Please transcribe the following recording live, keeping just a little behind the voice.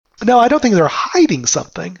No, I don't think they're hiding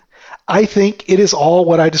something. I think it is all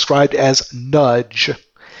what I described as nudge.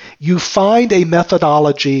 You find a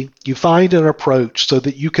methodology, you find an approach so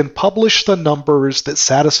that you can publish the numbers that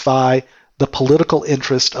satisfy the political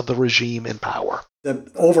interest of the regime in power. The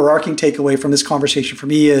overarching takeaway from this conversation for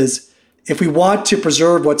me is if we want to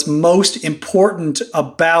preserve what's most important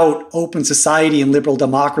about open society and liberal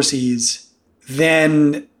democracies,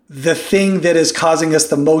 then the thing that is causing us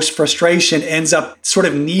the most frustration ends up sort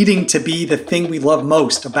of needing to be the thing we love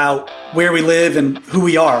most about where we live and who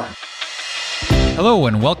we are. Hello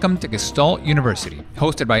and welcome to Gestalt University,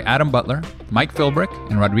 hosted by Adam Butler, Mike Philbrick,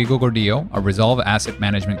 and Rodrigo Gordillo of Resolve Asset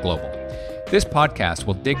Management Global. This podcast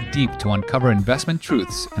will dig deep to uncover investment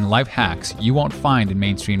truths and life hacks you won't find in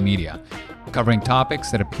mainstream media, covering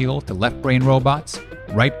topics that appeal to left-brain robots,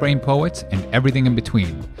 right-brain poets, and everything in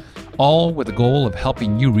between, all with the goal of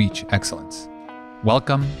helping you reach excellence.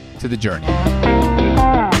 Welcome to the journey.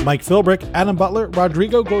 Mike Philbrick, Adam Butler,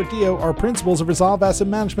 Rodrigo Gordillo are principals of Resolve Asset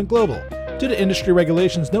Management Global. Due to industry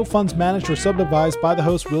regulations, no funds managed or sub-advised by the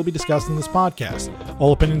host will be discussed in this podcast.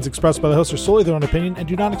 All opinions expressed by the host are solely their own opinion and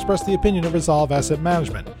do not express the opinion of Resolve Asset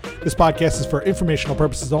Management. This podcast is for informational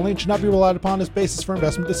purposes only and should not be relied upon as basis for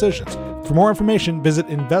investment decisions. For more information, visit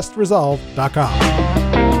investresolve.com.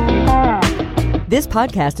 This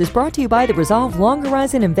podcast is brought to you by the Resolve Long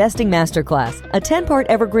Horizon Investing Masterclass, a 10-part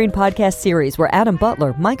evergreen podcast series where Adam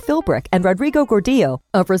Butler, Mike Philbrick, and Rodrigo Gordillo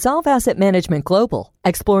of Resolve Asset Management Global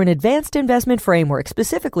explore an advanced investment framework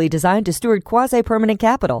specifically designed to steward quasi-permanent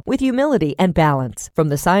capital with humility and balance. From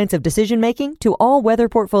the science of decision-making to all-weather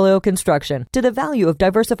portfolio construction to the value of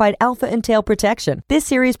diversified alpha and tail protection, this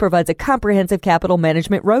series provides a comprehensive capital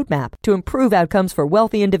management roadmap to improve outcomes for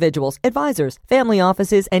wealthy individuals, advisors, family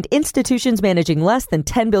offices, and institutions managing less than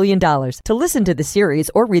 $10 billion. To listen to the series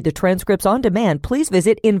or read the transcripts on demand, please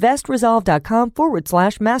visit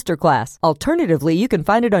investresolve.com/masterclass. Alternatively, you can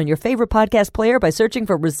find it on your favorite podcast player by searching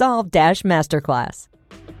for Resolve-Masterclass.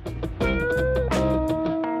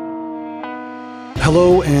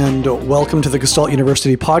 Hello and welcome to the Gestalt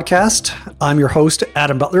University podcast. I'm your host,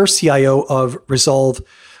 Adam Butler, CIO of Resolve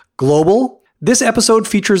Global. This episode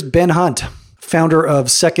features Ben Hunt, founder of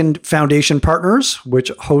Second Foundation Partners,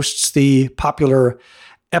 which hosts the popular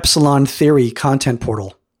Epsilon Theory content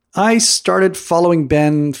portal. I started following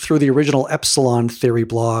Ben through the original Epsilon Theory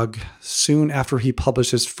blog soon after he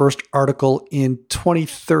published his first article in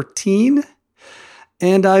 2013,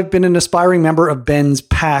 and I've been an aspiring member of Ben's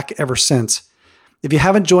pack ever since. If you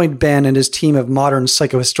haven't joined Ben and his team of modern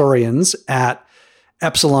psychohistorians at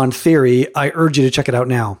Epsilon Theory, I urge you to check it out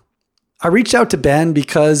now. I reached out to Ben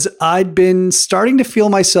because I'd been starting to feel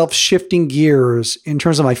myself shifting gears in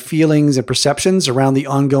terms of my feelings and perceptions around the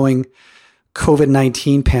ongoing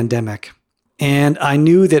COVID-19 pandemic. And I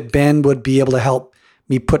knew that Ben would be able to help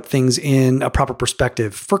me put things in a proper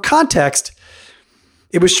perspective. For context,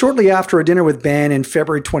 it was shortly after a dinner with Ben in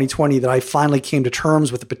February 2020 that I finally came to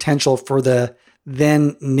terms with the potential for the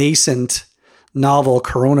then nascent novel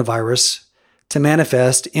coronavirus to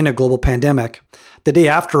manifest in a global pandemic. The day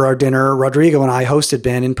after our dinner, Rodrigo and I hosted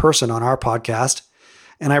Ben in person on our podcast,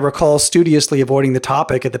 and I recall studiously avoiding the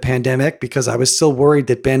topic of the pandemic because I was still worried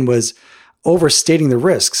that Ben was overstating the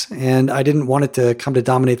risks, and I didn't want it to come to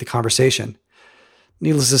dominate the conversation.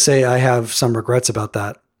 Needless to say, I have some regrets about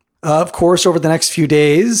that. Of course, over the next few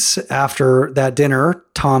days after that dinner,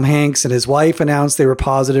 Tom Hanks and his wife announced they were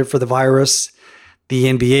positive for the virus. The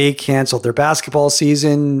NBA canceled their basketball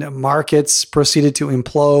season, markets proceeded to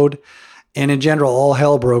implode, and in general, all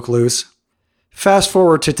hell broke loose. Fast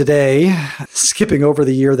forward to today, skipping over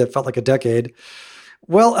the year that felt like a decade.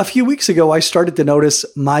 Well, a few weeks ago, I started to notice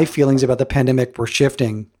my feelings about the pandemic were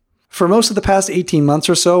shifting. For most of the past 18 months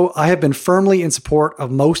or so, I have been firmly in support of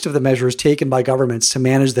most of the measures taken by governments to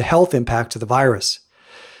manage the health impact of the virus.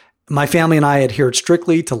 My family and I adhered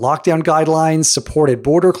strictly to lockdown guidelines, supported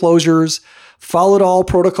border closures, followed all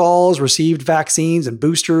protocols, received vaccines and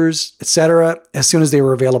boosters, etc., as soon as they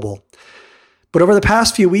were available. But over the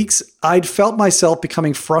past few weeks, I'd felt myself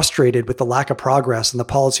becoming frustrated with the lack of progress on the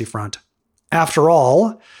policy front. After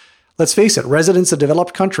all, let's face it, residents of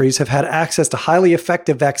developed countries have had access to highly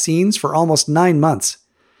effective vaccines for almost 9 months.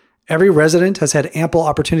 Every resident has had ample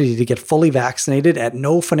opportunity to get fully vaccinated at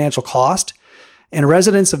no financial cost, and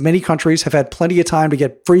residents of many countries have had plenty of time to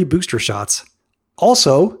get free booster shots.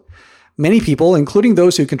 Also, many people, including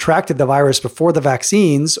those who contracted the virus before the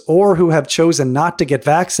vaccines or who have chosen not to get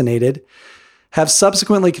vaccinated, have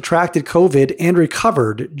subsequently contracted COVID and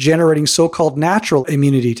recovered, generating so-called natural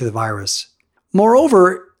immunity to the virus.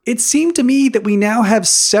 Moreover, it seemed to me that we now have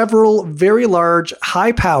several very large,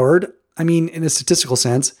 high-powered, in a statistical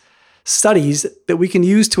sense, studies that we can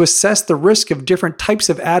use to assess the risk of different types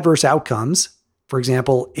of adverse outcomes. For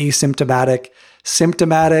example, asymptomatic,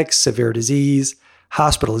 symptomatic, severe disease,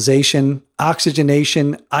 hospitalization,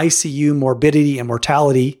 oxygenation, ICU morbidity and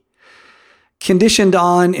mortality, conditioned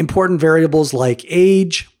on important variables like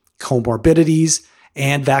age, comorbidities,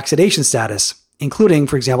 and vaccination status, including,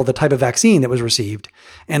 for example, the type of vaccine that was received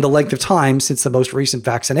and the length of time since the most recent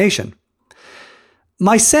vaccination.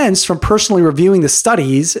 My sense from personally reviewing the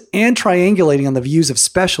studies and triangulating on the views of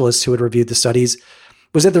specialists who had reviewed the studies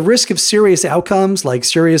was that the risk of serious outcomes like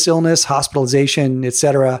serious illness, hospitalization,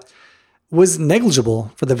 etc., was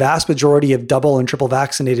negligible for the vast majority of double and triple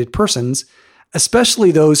vaccinated persons,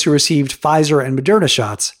 especially those who received Pfizer and Moderna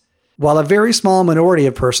shots, while a very small minority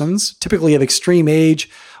of persons, typically of extreme age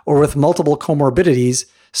or with multiple comorbidities,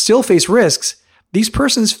 still face risks. These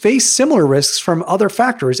persons face similar risks from other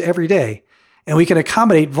factors every day, and we can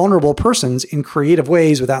accommodate vulnerable persons in creative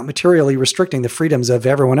ways without materially restricting the freedoms of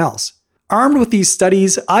everyone else. Armed with these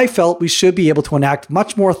studies, I felt we should be able to enact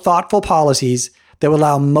much more thoughtful policies that would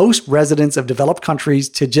allow most residents of developed countries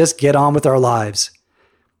to just get on with our lives.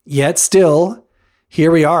 Yet still,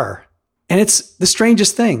 here we are. And it's the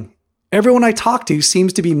strangest thing. Everyone I talk to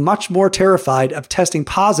seems to be much more terrified of testing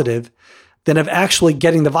positive than of actually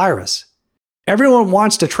getting the virus. Everyone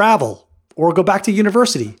wants to travel or go back to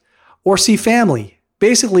university or see family,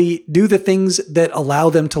 basically do the things that allow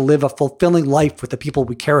them to live a fulfilling life with the people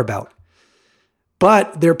we care about.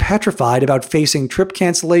 But they're petrified about facing trip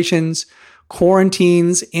cancellations,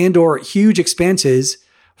 quarantines, and/or huge expenses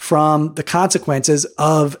from the consequences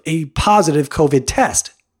of a positive COVID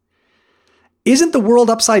test. Isn't the world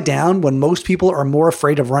upside down when most people are more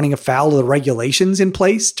afraid of running afoul of the regulations in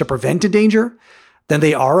place to prevent a danger than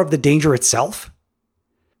they are of the danger itself?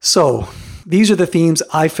 So, these are the themes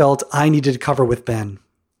I felt I needed to cover with Ben.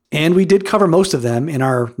 And we did cover most of them in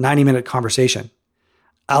our 90-minute conversation.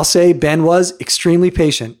 I'll say Ben was extremely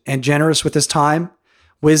patient and generous with his time,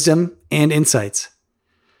 wisdom, and insights.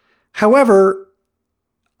 However,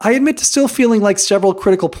 I admit to still feeling like several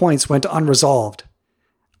critical points went unresolved.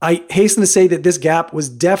 I hasten to say that this gap was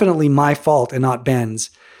definitely my fault and not Ben's.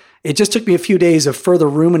 It just took me a few days of further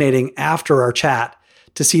ruminating after our chat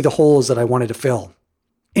to see the holes that I wanted to fill.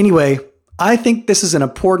 Anyway, I think this is an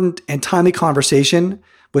important and timely conversation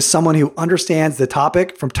with someone who understands the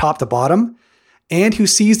topic from top to bottom and who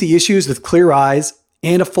sees the issues with clear eyes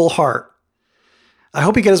and a full heart. I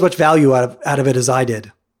hope you get as much value out of it as I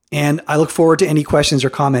did. And I look forward to any questions or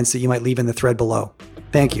comments that you might leave in the thread below.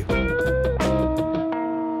 Thank you.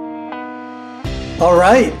 All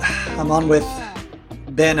right, I'm on with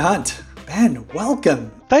Ben Hunt. Ben,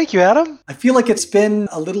 welcome. Thank you, Adam. I feel like it's been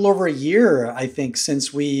a little over a year, I think,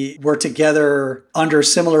 since we were together under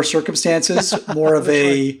similar circumstances, more of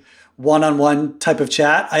a one-on-one type of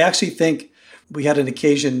chat. I actually think we had an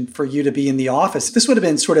occasion for you to be in the office. This would have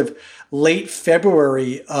been sort of late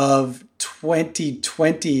February of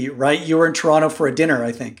 2020, right? You were in Toronto for a dinner,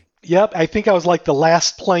 I think. Yep, I think I was like the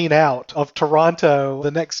last plane out of Toronto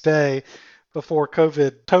the next day before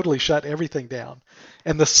COVID totally shut everything down.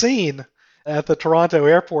 And the scene at the Toronto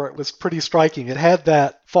airport was pretty striking. It had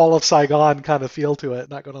that Fall of Saigon kind of feel to it,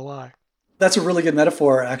 not going to lie. That's a really good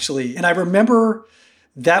metaphor, actually. And I remember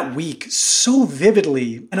that week so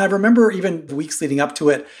vividly. And I remember even the weeks leading up to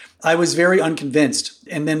it, I was very unconvinced.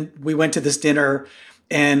 And then we went to this dinner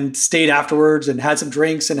and stayed afterwards and had some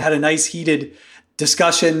drinks and had a nice heated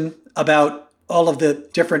discussion about all of the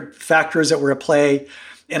different factors that were at play.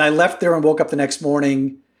 And I left there and woke up the next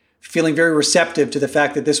morning feeling very receptive to the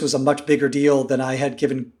fact that this was a much bigger deal than I had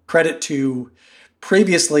given credit to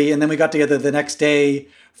previously. And then we got together the next day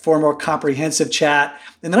for a more comprehensive chat.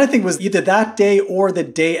 And then I think it was either that day or the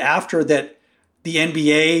day after that the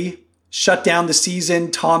NBA shut down the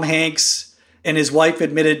season. Tom Hanks and his wife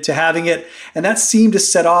admitted to having it. And that seemed to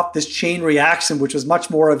set off this chain reaction, which was much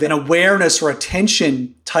more of an awareness or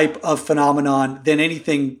attention type of phenomenon than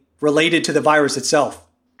anything related to the virus itself.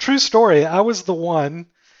 True story. I was the one,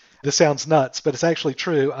 this sounds nuts, but it's actually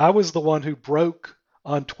true. I was the one who broke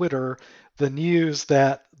on Twitter the news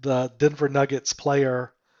that the Denver Nuggets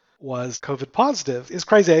player was COVID positive. It's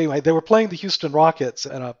crazy. Anyway, they were playing the Houston Rockets,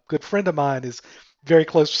 and a good friend of mine is very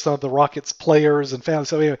close to some of the Rockets players and family.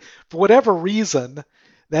 So anyway, for whatever reason,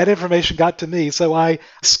 that information got to me. So I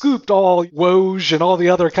scooped all Woj and all the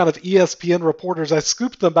other kind of ESPN reporters. I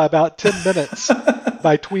scooped them by about 10 minutes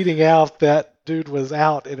by tweeting out that dude was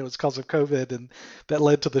out and it was because of COVID, and that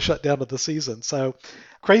led to the shutdown of the season. So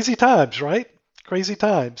crazy times, right? Crazy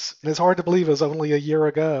times. And it's hard to believe it was only a year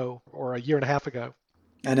ago or a year and a half ago.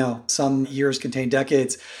 I know some years contain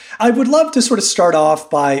decades. I would love to sort of start off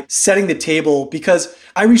by setting the table because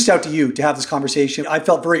I reached out to you to have this conversation. I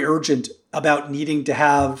felt very urgent about needing to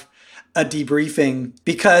have a debriefing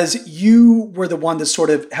because you were the one that sort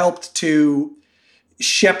of helped to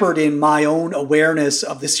shepherd in my own awareness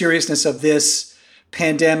of the seriousness of this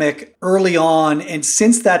pandemic early on. And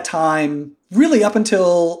since that time, really up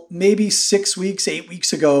until maybe 6 weeks, 8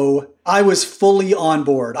 weeks ago, I was fully on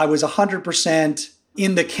board. I was 100%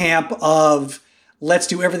 in the camp of let's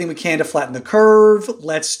do everything we can to flatten the curve.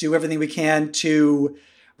 Let's do everything we can to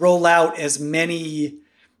roll out as many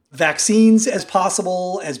vaccines as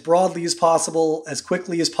possible, as broadly as possible, as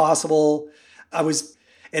quickly as possible. I was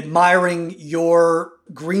admiring your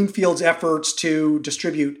Greenfield's efforts to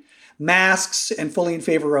distribute masks and fully in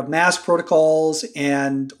favor of mask protocols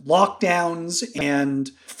and lockdowns and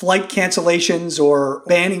flight cancellations or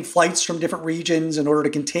banning flights from different regions in order to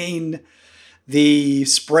contain the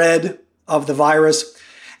spread of the virus.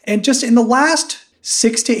 And just in the last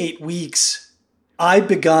 6 to 8 weeks, I've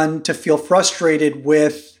begun to feel frustrated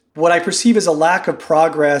with what I perceive as a lack of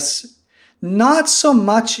progress, not so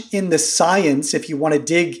much in the science, if you want to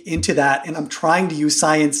dig into that. And I'm trying to use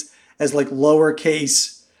science as like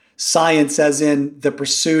lowercase science, as in the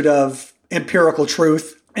pursuit of empirical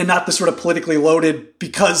truth and not the sort of politically loaded,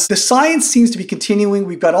 because the science seems to be continuing.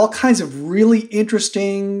 We've got all kinds of really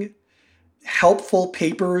interesting, helpful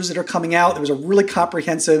papers that are coming out. There was a really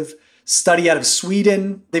comprehensive study out of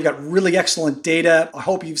Sweden. They've got really excellent data. I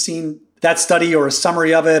hope you've seen that study or a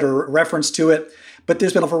summary of it or a reference to it. But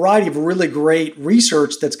there's been a variety of really great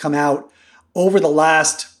research that's come out over the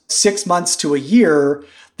last 6 months to a year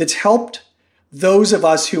that's helped those of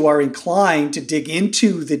us who are inclined to dig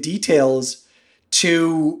into the details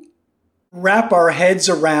to wrap our heads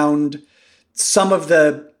around some of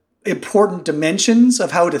the important dimensions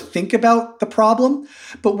of how to think about the problem.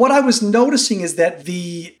 But what I was noticing is that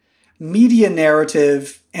the media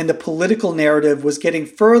narrative and the political narrative was getting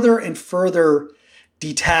further and further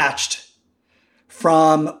detached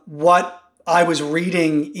from what I was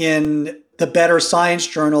reading in the better science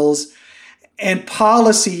journals, and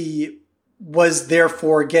policy was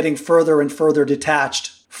therefore getting further and further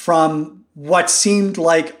detached from what seemed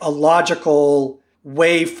like a logical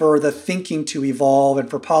way for the thinking to evolve and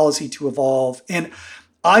for policy to evolve. And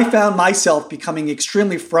I found myself becoming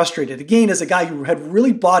extremely frustrated, again, as a guy who had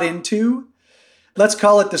really bought into, let's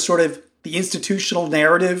call it the sort of the institutional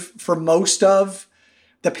narrative for most of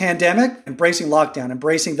the pandemic, embracing lockdown,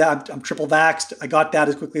 embracing that. I'm triple vaxxed. I got that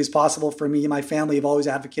as quickly as possible. For me and my family have always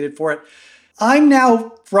advocated for it. I'm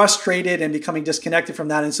now frustrated and becoming disconnected from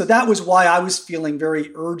that. And so that was why I was feeling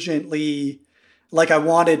very urgently like I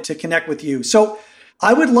wanted to connect with you. So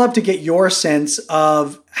I would love to get your sense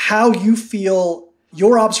of how you feel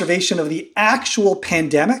your observation of the actual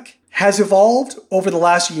pandemic has evolved over the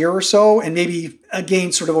last year or so, and maybe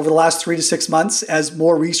again, sort of over the last 3 to 6 months as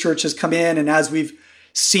more research has come in and as we've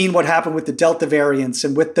seen what happened with the Delta variants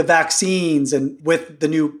and with the vaccines and with the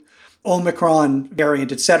new Omicron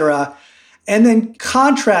variant, et cetera. And then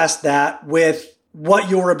contrast that with what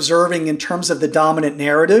you're observing in terms of the dominant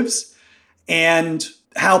narratives and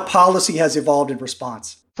how policy has evolved in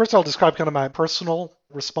response. First, I'll describe kind of my personal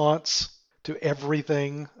response to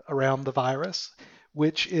everything around the virus,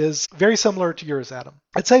 which is very similar to yours, Adam.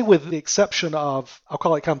 I'd say with the exception of, I'll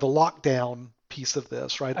call it kind of the lockdown piece of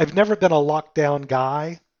this, right? I've never been a lockdown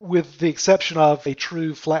guy, with the exception of a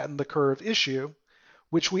true flatten the curve issue,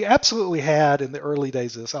 which we absolutely had in the early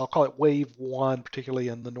days of this. I'll call it wave one, particularly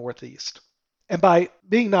in the Northeast. And by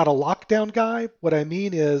being not a lockdown guy, what I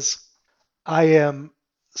mean is I am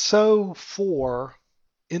so for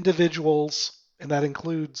individuals, and that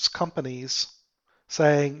includes companies,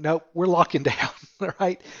 saying, nope, we're locking down,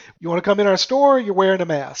 right? You want to come in our store, you're wearing a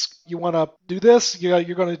mask. You want to do this,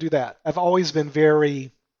 you're going to do that. I've always been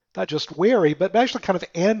very, not just wary, but actually kind of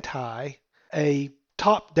anti a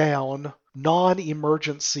top-down,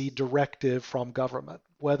 non-emergency directive from government,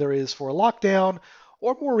 whether it is for a lockdown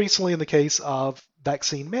or more recently in the case of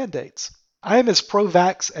vaccine mandates. I am as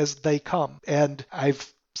pro-vax as they come, and I've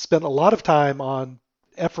spent a lot of time on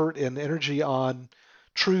effort and energy on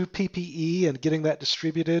true PPE and getting that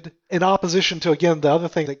distributed, in opposition to, again, the other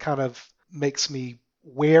thing that kind of makes me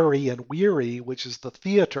wary and weary, which is the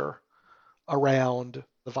theater around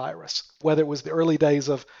the virus. Whether it was the early days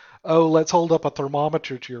of, oh, let's hold up a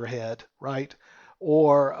thermometer to your head, right?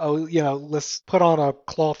 Or, oh, let's put on a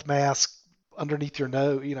cloth mask underneath your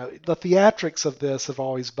nose. The theatrics of this have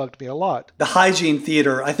always bugged me a lot. The hygiene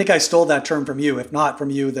theater, I think I stole that term from you. If not from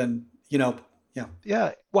you, then, yeah.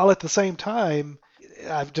 Yeah. While at the same time,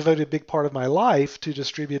 I've devoted a big part of my life to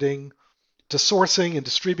distributing to sourcing and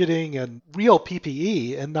distributing and real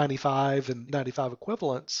PPE, N95 and 95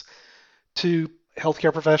 equivalents, to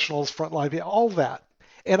healthcare professionals, frontline, all of that.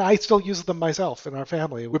 And I still use them myself in our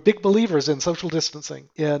family. We're big believers in social distancing,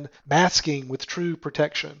 in masking with true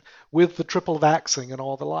protection, with the triple vaxxing and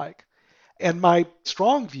all the like. And my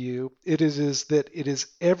strong view is that it is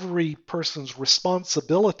every person's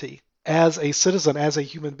responsibility as a citizen, as a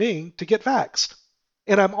human being, to get vaxxed.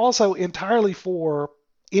 And I'm also entirely for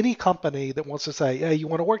any company that wants to say, hey, you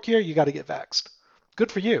want to work here, you got to get vaxxed.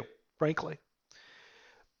 Good for you, frankly.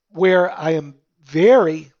 Where I am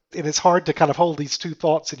very, and it's hard to kind of hold these two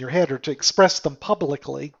thoughts in your head or to express them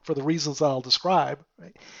publicly for the reasons that I'll describe,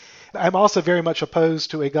 right? I'm also very much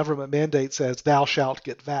opposed to a government mandate that says thou shalt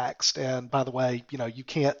get vaxxed. And by the way, you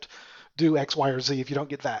can't do X, Y, or Z if you don't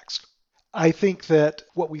get vaxxed. I think that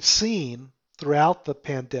what we've seen throughout the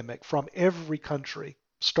pandemic from every country,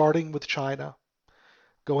 starting with China,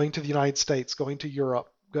 going to the United States, going to Europe,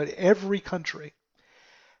 every country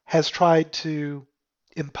has tried to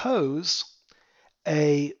impose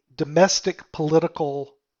a domestic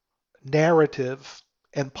political narrative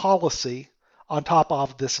and policy on top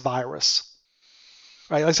of this virus.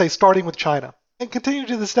 Right? I say starting with China and continue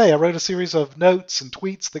to this day. I wrote a series of notes and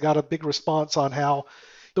tweets that got a big response on how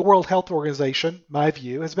the World Health Organization, my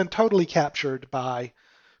view, has been totally captured by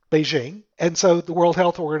Beijing. And so the World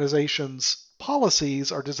Health Organization's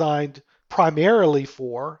policies are designed primarily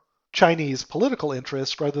for Chinese political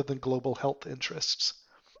interests rather than global health interests.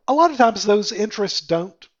 A lot of times those interests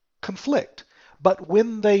don't conflict, but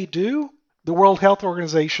when they do, the World Health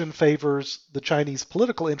Organization favors the Chinese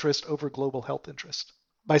political interest over global health interest.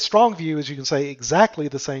 My strong view is you can say exactly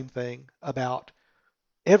the same thing about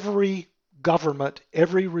every government,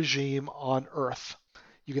 every regime on Earth.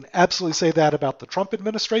 You can absolutely say that about the Trump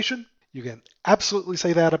administration. You can absolutely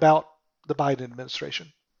say that about the Biden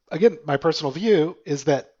administration. Again, my personal view is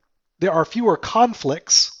that there are fewer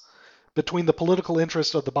conflicts between the political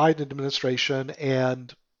interest of the Biden administration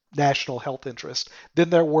and national health interest than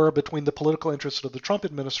there were between the political interest of the Trump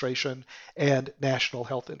administration and national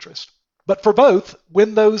health interest. But for both,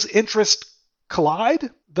 when those interests collide,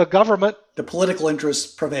 the political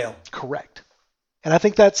interests prevail. Correct. And I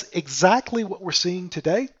think that's exactly what we're seeing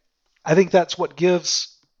today. I think that's what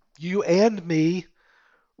gives you and me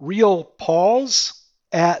real pause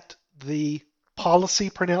at the policy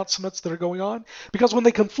pronouncements that are going on. Because when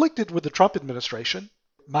they conflicted with the Trump administration,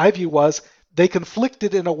 my view was they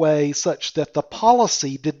conflicted in a way such that the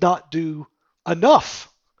policy did not do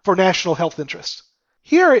enough for national health interests.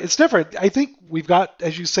 Here, it's different. I think we've got,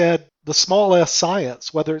 as you said, the small s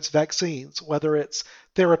science, whether it's vaccines, whether it's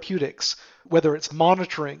therapeutics, whether it's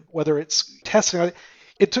monitoring, whether it's testing.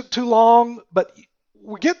 It took too long, but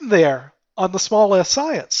we're getting there on the small s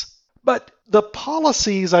science. But the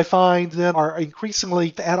policies, I find, then are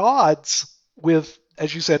increasingly at odds with,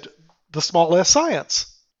 as you said, the small s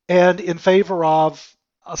science, and in favor of,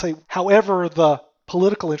 I'll say, however the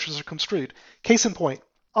political interests are construed. Case in point,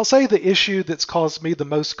 I'll say the issue that's caused me the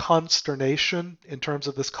most consternation in terms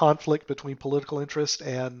of this conflict between political interest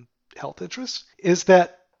and health interest is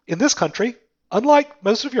that in this country, unlike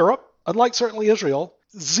most of Europe, unlike certainly Israel,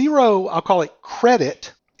 zero, I'll call it,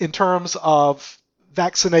 credit in terms of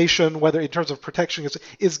vaccination, whether in terms of protection,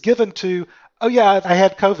 is given to, oh yeah, I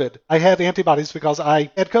had COVID. I had antibodies because I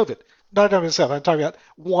had COVID. Not myself, I'm talking about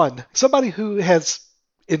one. Somebody who has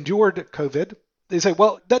endured COVID, they say,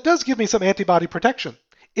 well, that does give me some antibody protection.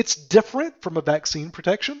 It's different from a vaccine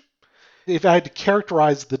protection. If I had to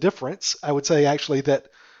characterize the difference, I would say actually that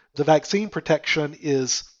the vaccine protection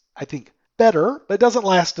is, I think, better, but it doesn't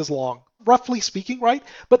last as long, roughly speaking, right?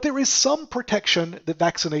 But there is some protection that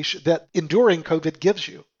vaccination, that enduring COVID gives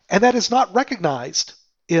you. And that is not recognized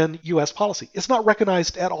in U.S. policy. It's not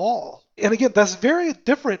recognized at all. And again, that's very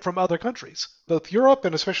different from other countries, both Europe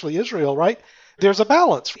and especially Israel, right? There's a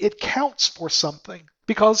balance. It counts for something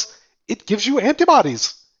because it gives you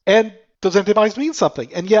antibodies. And those antibodies mean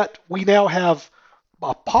something. And yet we now have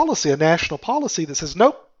a policy, a national policy that says,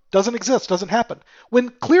 nope, doesn't exist, doesn't happen, when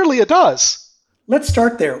clearly it does. Let's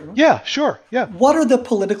start there. Yeah, sure. Yeah. What are the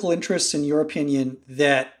political interests, in your opinion,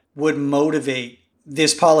 that would motivate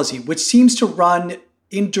this policy, which seems to run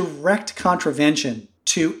in direct contravention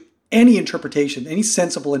to any interpretation, any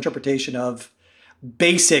sensible interpretation of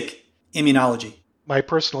basic immunology? My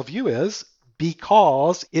personal view is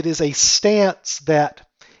because it is a stance that,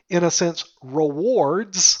 in a sense,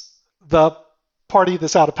 rewards the party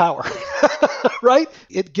that's out of power, right?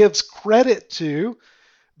 It gives credit to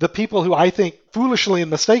the people who I think foolishly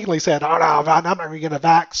and mistakenly said, oh no, I'm not going to get a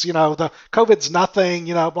vax, the COVID's nothing,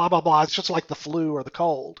 blah, blah, blah. It's just like the flu or the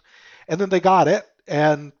cold. And then they got it.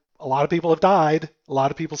 And A lot of people have died. A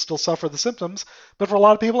lot of people still suffer the symptoms. But for a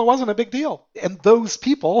lot of people, it wasn't a big deal. And those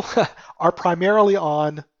people are primarily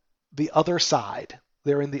on the other side.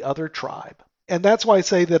 They're in the other tribe. And that's why I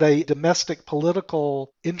say that a domestic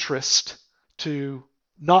political interest to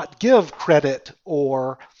not give credit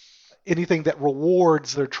or anything that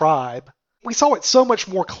rewards their tribe. We saw it so much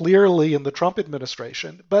more clearly in the Trump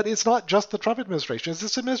administration, but it's not just the Trump administration. It's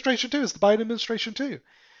this administration too. It's the Biden administration too.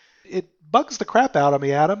 It bugs the crap out of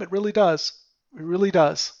me, Adam. It really does. It really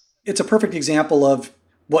does. It's a perfect example of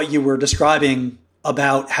what you were describing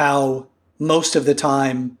about how most of the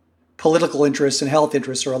time political interests and health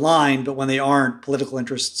interests are aligned, but when they aren't, political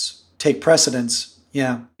interests take precedence.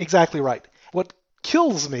 Yeah. Exactly right. What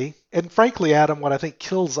kills me, and frankly, Adam, what I think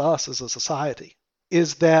kills us as a society,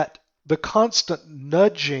 is that the constant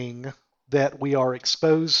nudging that we are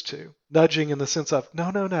exposed to, nudging in the sense of,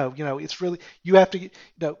 no, it's really, you have to,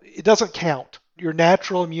 it doesn't count. Your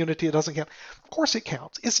natural immunity, it doesn't count. Of course it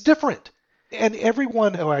counts. It's different. And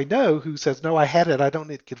everyone who I know who says, no, I had it, I don't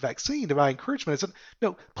need to get vaccinated, my encouragement is,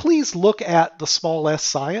 no, please look at the small s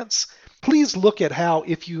science. Please look at how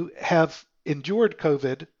if you have endured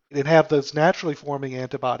COVID and have those naturally forming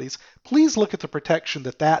antibodies, please look at the protection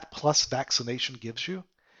that plus vaccination gives you.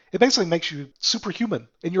 It basically makes you superhuman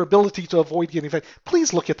in your ability to avoid getting infected.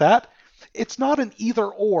 Please look at that. It's not an either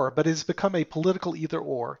or, but it's become a political either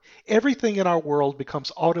or. Everything in our world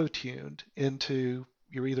becomes auto-tuned into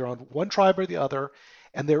you're either on one tribe or the other,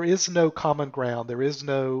 and there is no common ground. There is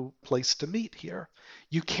no place to meet here.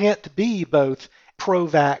 You can't be both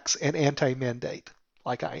pro-vax and anti-mandate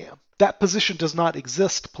like I am. That position does not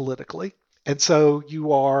exist politically, and so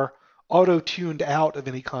you are auto-tuned out of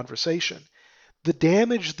any conversation. The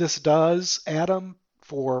damage this does, Adam,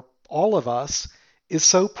 for all of us is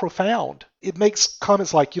so profound. It makes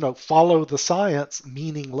comments like, follow the science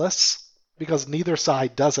meaningless because neither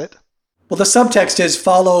side does it. Well, the subtext is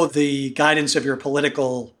follow the guidance of your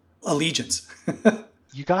political allegiance.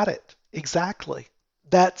 You got it. Exactly.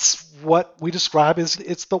 That's what we describe as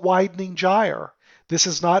it's the widening gyre. This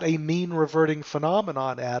is not a mean reverting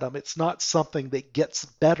phenomenon, Adam. It's not something that gets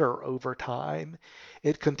better over time.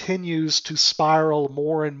 It continues to spiral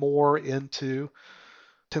more and more into,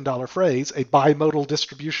 $10 phrase, a bimodal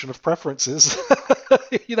distribution of preferences,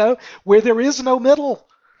 where there is no middle.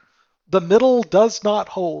 The middle does not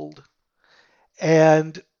hold.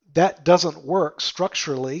 And that doesn't work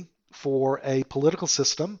structurally for a political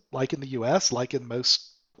system like in the US, like in most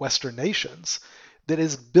Western nations, that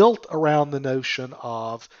is built around the notion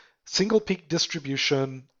of single peak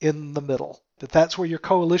distribution in the middle. That's where your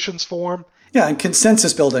coalitions form. Yeah, and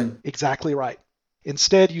consensus building. Exactly right.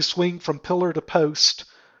 Instead, you swing from pillar to post,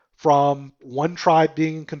 from one tribe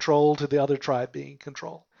being in control to the other tribe being in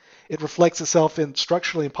control. It reflects itself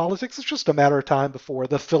structurally in politics. It's just a matter of time before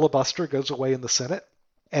the filibuster goes away in the Senate.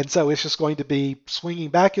 And so it's just going to be swinging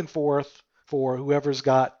back and forth for whoever's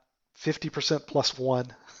got 50% plus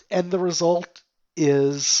one. And the result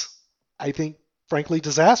is, I think, frankly,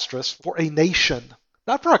 disastrous for a nation.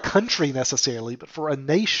 Not for a country necessarily, but for a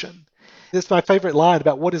nation. It's my favorite line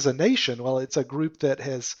about what is a nation. Well, it's a group that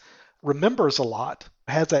remembers a lot,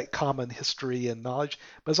 has that common history and knowledge,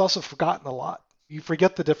 but has also forgotten a lot. You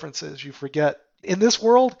forget the differences. You forget. In this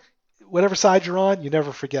world, whatever side you're on, you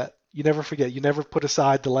never forget. You never forget. You never put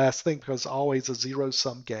aside the last thing because it's always a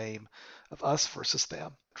zero-sum game of us versus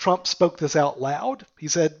them. Trump spoke this out loud. He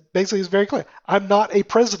said, basically, he's very clear. I'm not a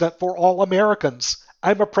president for all Americans.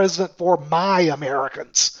 I'm a president for my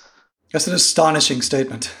Americans. That's an astonishing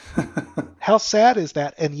statement. How sad is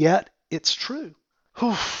that? And yet it's true.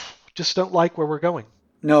 Just don't like where we're going.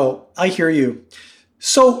 No, I hear you.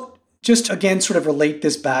 So just again, sort of relate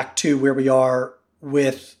this back to where we are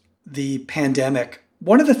with the pandemic.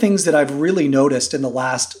 One of the things that I've really noticed in the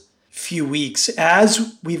last few weeks,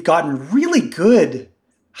 as we've gotten really good,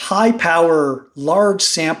 high power, large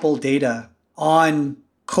sample data on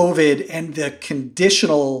COVID and the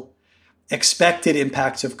conditional expected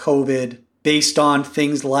impacts of COVID based on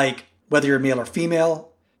things like whether you're male or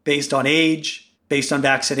female, based on age, based on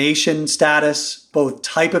vaccination status, both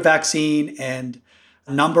type of vaccine and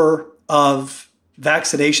number of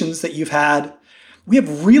vaccinations that you've had. We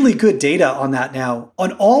have really good data on that now,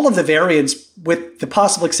 on all of the variants, with the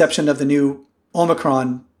possible exception of the new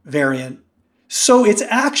Omicron variant. So it's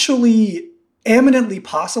actually eminently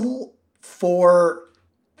possible for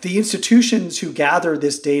the institutions who gather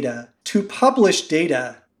this data to publish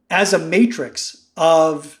data as a matrix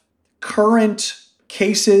of current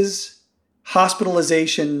cases,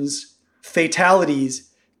 hospitalizations, fatalities,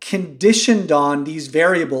 conditioned on these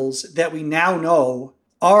variables that we now know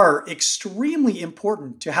are extremely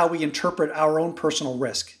important to how we interpret our own personal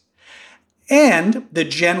risk. and the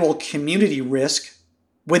general community risk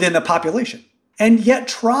within the population. And yet,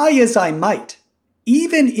 try as I might,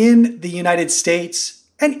 even in the United States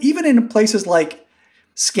and even in places like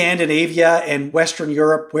Scandinavia and Western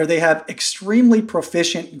Europe, where they have extremely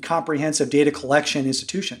proficient and comprehensive data collection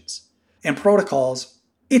institutions and protocols,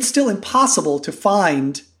 it's still impossible to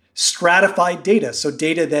find stratified data. So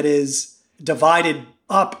data that is divided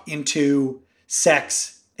up into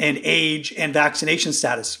sex and age and vaccination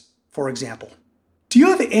status, for example. Do you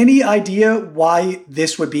have any idea why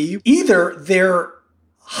this would be? Either they're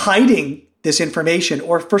hiding this information,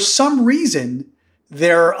 or for some reason,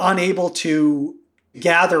 they're unable to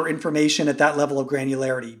gather information at that level of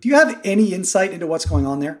granularity. Do you have any insight into what's going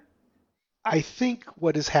on there? I think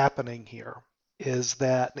what is happening here is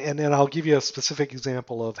that, and then I'll give you a specific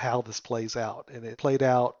example of how this plays out. And it played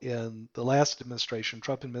out in the last administration,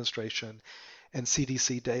 Trump administration, and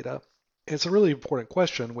CDC data. It's a really important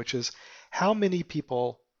question, which is how many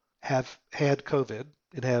people have had COVID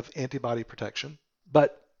and have antibody protection,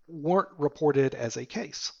 but weren't reported as a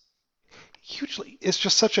case? Hugely. It's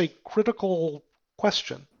just such a critical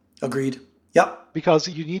question. Agreed. Yep. Because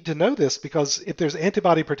you need to know this, because if there's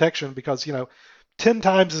antibody protection, because, 10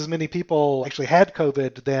 times as many people actually had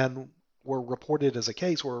COVID than were reported as a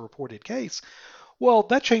case, or a reported case, well,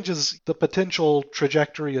 that changes the potential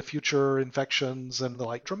trajectory of future infections and the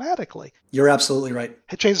like dramatically. You're absolutely right.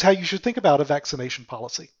 It changes how you should think about a vaccination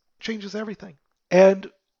policy. It changes everything.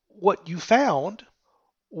 And what you found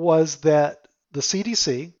was that the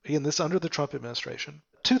CDC, again, this under the Trump administration,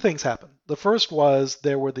 two things happened. The first was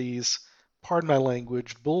there were these, pardon my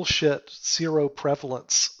language, bullshit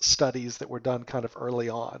seroprevalence studies that were done kind of early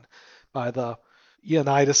on by the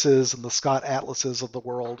Ioannidis's and the Scott Atlases of the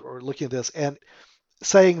world, or looking at this and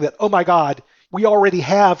saying that, oh my God, we already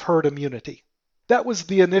have herd immunity. That was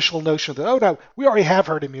the initial notion that, oh no, we already have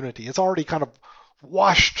herd immunity. It's already kind of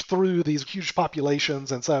washed through these huge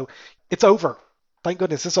populations, and so it's over. Thank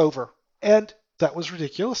goodness it's over. And that was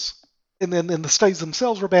ridiculous. And then the studies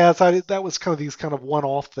themselves were bad. So that was kind of these kind of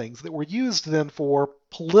one-off things that were used then for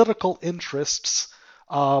political interests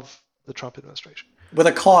of the Trump administration. With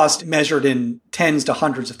a cost measured in tens to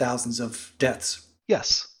hundreds of thousands of deaths.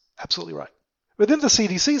 Yes, absolutely right. But then the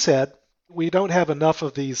CDC said, we don't have enough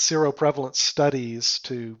of these seroprevalence studies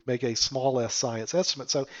to make a small s science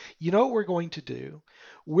estimate. So you know what we're going to do?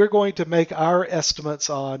 We're going to make our estimates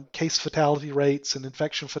on case fatality rates and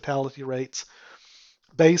infection fatality rates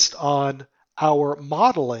based on our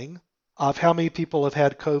modeling of how many people have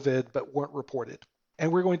had COVID but weren't reported.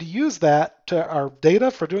 And we're going to use that to our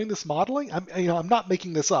data for doing this modeling. I'm not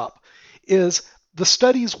making this up. Is the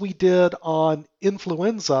studies we did on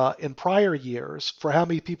influenza in prior years for how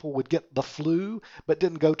many people would get the flu but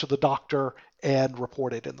didn't go to the doctor and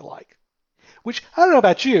report it and the like. Which, I don't know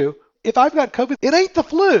about you, if I've got COVID, it ain't the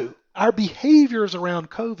flu. Our behaviors around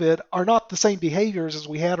COVID are not the same behaviors as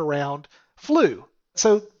we had around flu.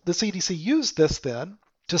 So the CDC used this then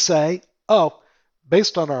to say, oh,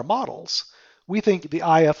 based on our models, we think the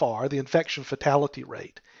IFR, the infection fatality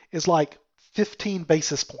rate, is like 15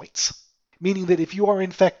 basis points. Meaning that if you are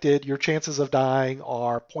infected, your chances of dying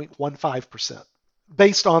are 0.15%.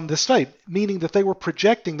 Based on this study, meaning that they were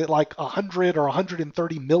projecting that like 100 or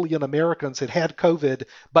 130 million Americans had had COVID,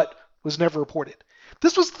 but was never reported.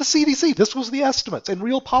 This was the CDC. This was the estimates. And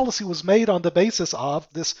real policy was made on the basis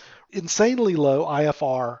of this insanely low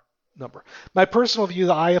IFR number. My personal view,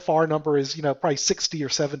 the IFR number is, probably 60 or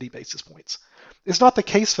 70 basis points. It's not the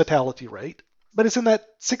case fatality rate, but it's in that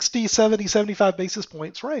 60, 70, 75 basis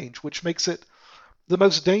points range, which makes it the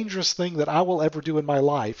most dangerous thing that I will ever do in my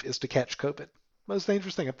life is to catch COVID. Most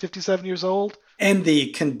dangerous thing. I'm 57 years old. And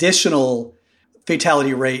the conditional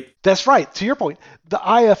fatality rate. That's right. To your point, the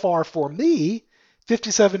IFR for me,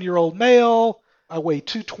 57-year-old male, I weigh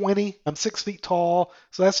 220. I'm 6 feet tall,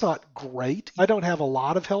 so that's not great. I don't have a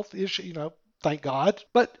lot of health issues, thank God.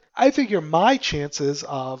 But I figure my chances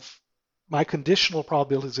of my conditional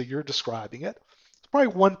probabilities that you're describing it, it's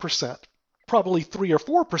probably 1%, probably 3 or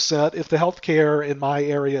 4% if the healthcare in my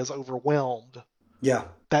area is overwhelmed. Yeah.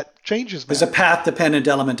 That changes. There's a path-dependent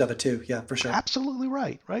element of it too. Yeah, for sure. Absolutely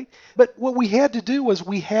right. But what we had to do was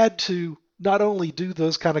we had to not only do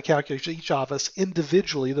those kind of calculations, each of us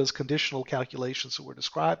individually, those conditional calculations that we're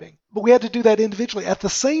describing, but we had to do that individually at the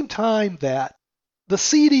same time that the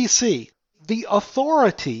CDC, the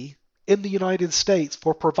authority in the United States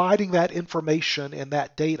for providing that information and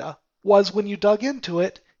that data, was, when you dug into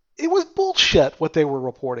it, it was bullshit what they were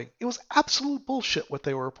reporting. It was absolute bullshit what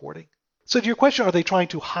they were reporting. So to your question, are they trying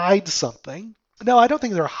to hide something? No, I don't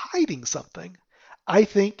think they're hiding something. I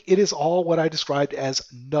think it is all what I described as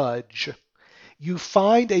nudge. You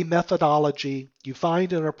find a methodology, you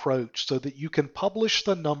find an approach so that you can publish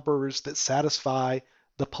the numbers that satisfy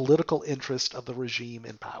the political interest of the regime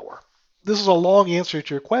in power. This is a long answer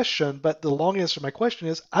to your question, but the long answer to my question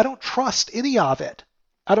is I don't trust any of it.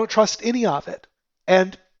 I don't trust any of it.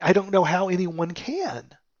 And I don't know how anyone can.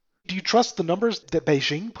 Do you trust the numbers that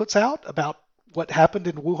Beijing puts out about what happened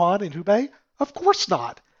in Wuhan and Hubei? Of course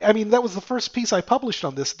not. I mean, that was the first piece I published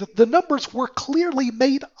on this. The numbers were clearly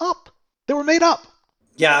made up. They were made up.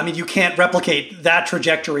 Yeah, I mean, you can't replicate that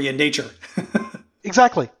trajectory in nature.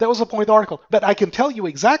 Exactly. That was the point of the article. But I can tell you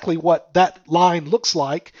exactly what that line looks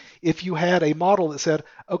like if you had a model that said,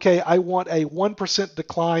 okay, I want a 1%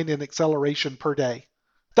 decline in acceleration per day.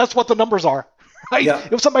 That's what the numbers are. Right? Yeah.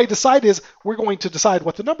 If somebody decides we're going to decide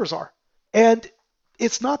what the numbers are. And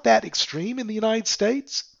it's not that extreme in the United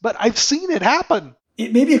States, but I've seen it happen.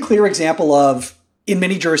 It may be a clear example of, in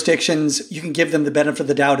many jurisdictions, you can give them the benefit of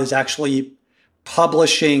the doubt is actually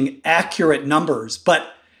publishing accurate numbers, but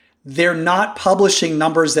they're not publishing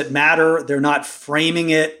numbers that matter. They're not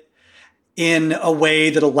framing it in a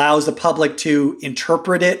way that allows the public to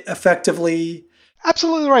interpret it effectively.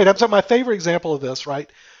 Absolutely right. So my favorite example of this, right,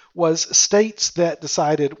 was states that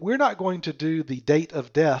decided we're not going to do the date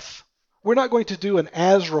of death. We're not going to do an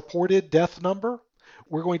as reported death number.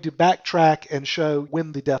 We're going to backtrack and show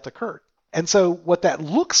when the death occurred. And so what that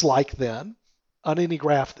looks like then, on any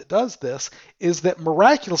graph that does this, is that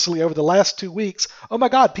miraculously over the last 2 weeks, oh my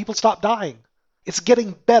God, people stopped dying. It's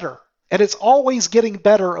getting better. And it's always getting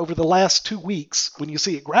better over the last 2 weeks when you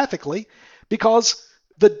see it graphically, because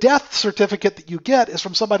the death certificate that you get is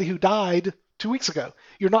from somebody who died 2 weeks ago.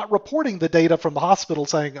 You're not reporting the data from the hospital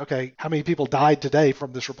saying, okay, how many people died today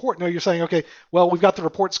from this report? No, you're saying, okay, well, we've got the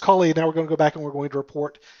reports cully, now we're going to go back and we're going to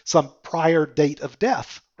report some prior date of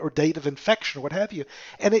death or date of infection or what have you.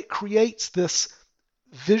 And it creates this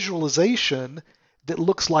visualization that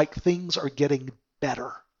looks like things are getting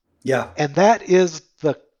better. Yeah. And that is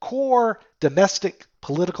the core domestic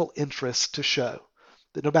political interest to show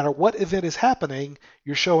that no matter what event is happening,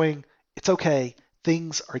 you're showing it's okay,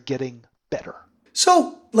 things are getting better.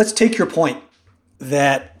 So let's take your point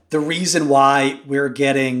that the reason why we're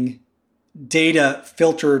getting data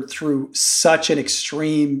filtered through such an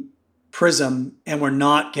extreme prism and we're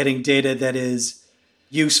not getting data that is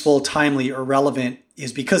useful, timely, or relevant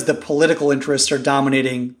is because the political interests are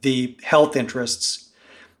dominating the health interests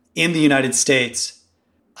in the United States.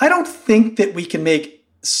 I don't think that we can make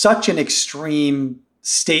such an extreme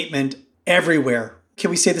statement everywhere. Can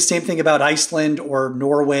we say the same thing about Iceland or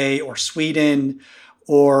Norway or Sweden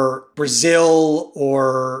or Brazil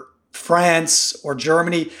or France or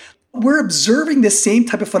Germany? We're observing the same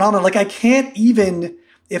type of phenomenon. Like I can't even,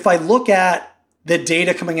 if I look at the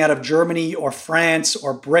data coming out of Germany or France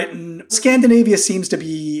or Britain, Scandinavia seems to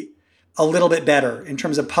be a little bit better in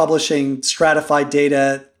terms of publishing stratified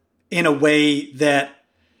data in a way that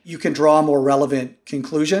you can draw more relevant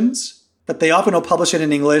conclusions. But they often don't publish it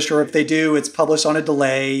in English, or if they do, it's published on a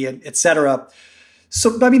delay, et cetera.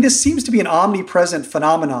 So, I mean, this seems to be an omnipresent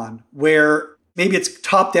phenomenon where maybe it's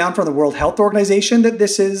top down from the World Health Organization that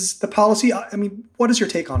this is the policy. I mean, what is your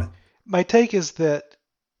take on it? My take is that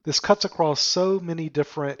this cuts across so many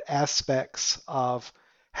different aspects of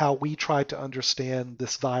how we try to understand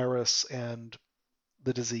this virus and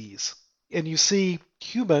the disease. And you see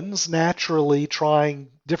humans naturally trying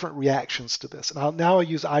different reactions to this. And now I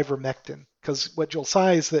use ivermectin because what you'll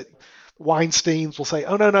say is that Weinsteins will say,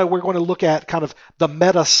 oh, no, we're going to look at kind of the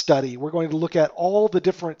meta study. We're going to look at all the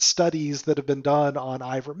different studies that have been done on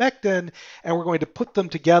ivermectin, and we're going to put them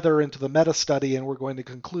together into the meta study, and we're going to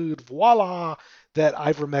conclude, voila, that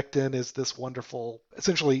ivermectin is this wonderful,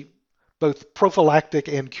 essentially both prophylactic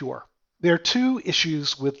and cure. There are two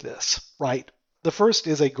issues with this, right? The first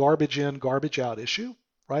is a garbage in, garbage out issue,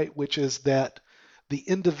 right? Which is that the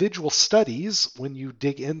individual studies, when you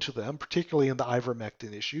dig into them, particularly in the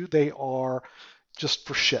ivermectin issue, they are just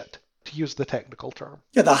for shit, to use the technical term.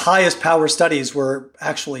 Yeah, the highest power studies were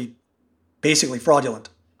actually basically fraudulent.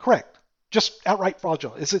 Correct. Just outright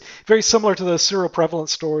fraudulent. It's very similar to the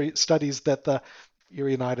seroprevalence studies that the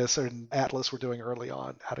Urianitis and Atlas were doing early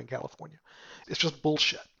on out in California. It's just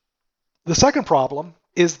bullshit. The second problem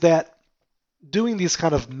is that doing these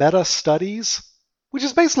kind of meta studies, which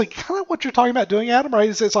is basically kind of what you're talking about doing, Adam, right?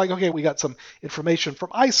 It's like, okay, we got some information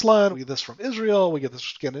from Iceland, we get this from Israel, we get this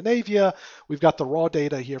from Scandinavia, we've got the raw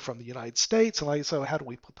data here from the United States, and so how do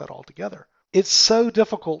we put that all together? It's so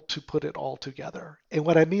difficult to put it all together. And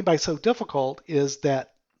what I mean by so difficult is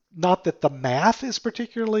that not that the math is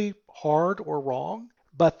particularly hard or wrong,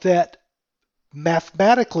 but that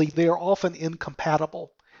mathematically they are often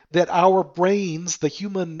incompatible that our brains, the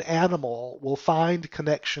human animal, will find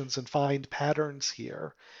connections and find patterns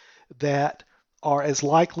here that are as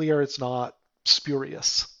likely or as not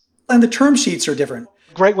spurious. And the term sheets are different.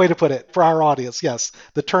 Great way to put it for our audience. Yes,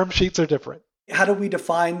 the term sheets are different. How do we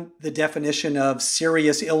define the definition of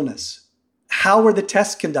serious illness? How were the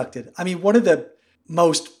tests conducted? I mean, one of the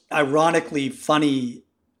most ironically funny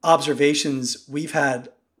observations we've had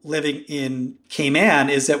living in Cayman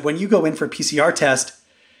is that when you go in for a PCR test,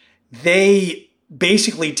 they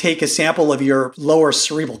basically take a sample of your lower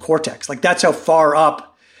cerebral cortex. Like that's how far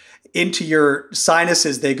up into your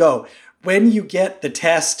sinuses they go. When you get the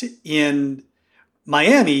test in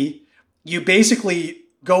Miami, you basically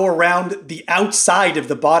go around the outside of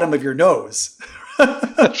the bottom of your nose.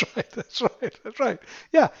 That's right.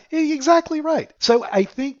 Yeah, exactly right. So I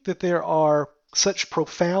think that there are such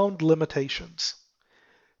profound limitations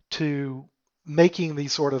to making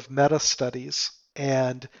these sort of meta studies,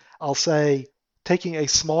 and I'll say taking a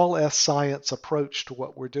small s science approach to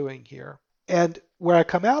what we're doing here. And where I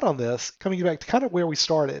come out on this, coming back to kind of where we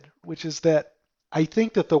started, which is that I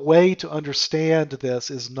think that the way to understand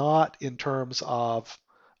this is not in terms of,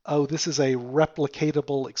 oh, this is a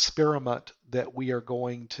replicatable experiment that we are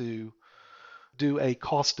going to do a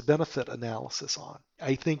cost-benefit analysis on.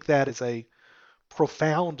 I think that is a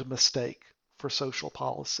profound mistake for social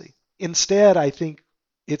policy. Instead, I think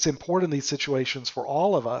it's important in these situations for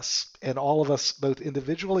all of us, and all of us both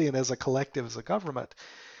individually and as a collective, as a government,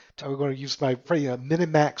 I'm going to use my phrase,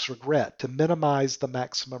 minimax regret, to minimize the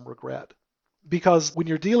maximum regret. Because when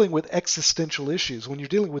you're dealing with existential issues, when you're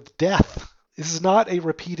dealing with death, this is not a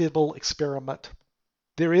repeatable experiment.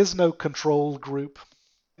 There is no control group.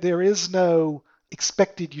 There is no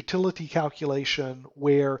expected utility calculation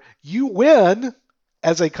where you win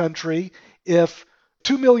as a country if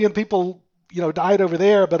 2 million people died over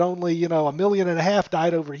there, but only 1.5 million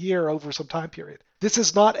died over here over some time period. This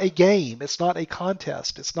is not a game. It's not a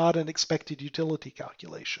contest. It's not an expected utility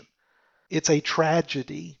calculation. It's a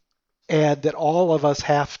tragedy, and that all of us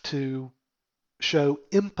have to show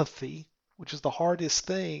empathy, which is the hardest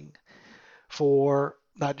thing for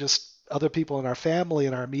not just other people in our family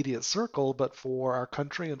and our immediate circle, but for our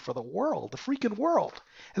country and for the world, the freaking world.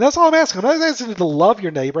 And that's all I'm asking. I'm not asking you to love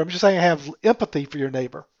your neighbor. I'm just saying have empathy for your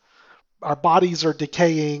neighbor. Our bodies are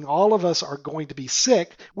decaying. All of us are going to be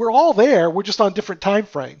sick. We're all there. We're just on different time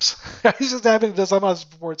frames. It's just happening to some of us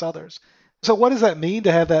before it's others. So what does that mean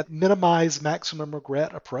to have that minimize maximum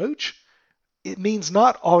regret approach? It means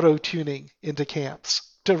not auto-tuning into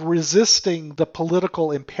camps, to resisting the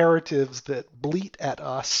political imperatives that bleat at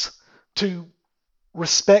us, to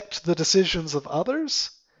respect the decisions of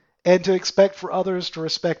others, and to expect for others to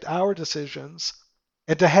respect our decisions,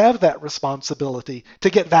 and to have that responsibility to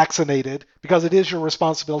get vaccinated, because it is your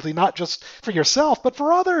responsibility not just for yourself, but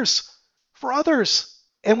for others. For others.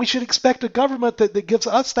 And we should expect a government that gives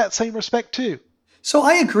us that same respect too. So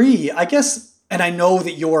I agree, I guess, and I know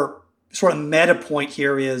that your sort of meta point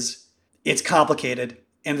here is it's complicated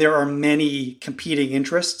and there are many competing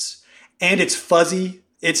interests and it's fuzzy,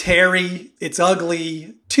 it's hairy, it's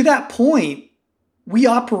ugly. To that point, we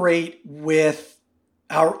operate with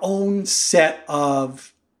our own set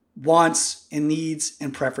of wants and needs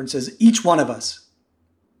and preferences, each one of us.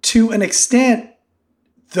 To an extent,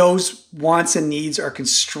 those wants and needs are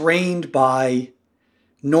constrained by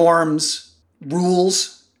norms,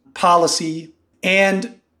 rules, policy,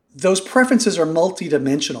 and those preferences are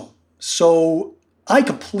multidimensional. So I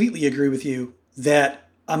completely agree with you that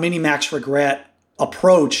a minimax regret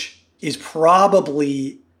approach is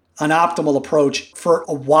probably an optimal approach for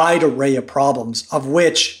a wide array of problems, of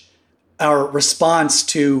which our response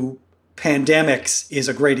to pandemics is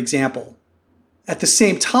a great example. At the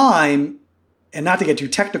same time, and not to get too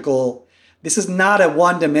technical, this is not a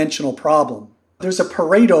one-dimensional problem. There's a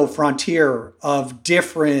Pareto frontier of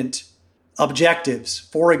different objectives.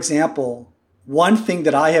 For example, one thing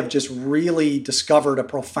that I have just really discovered a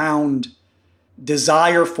profound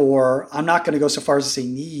desire for, I'm not going to go so far as to say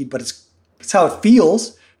need, but it's how it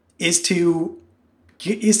feels, is to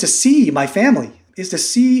see my family, is to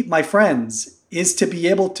see my friends, is to be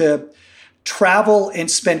able to travel and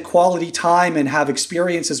spend quality time and have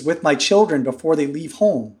experiences with my children before they leave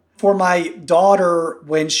home. For my daughter,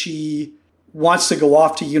 when she wants to go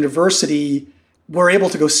off to university, we're able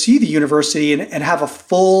to go see the university and have a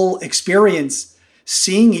full experience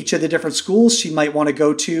seeing each of the different schools she might want to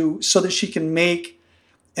go to so that she can make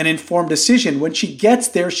an informed decision. When she gets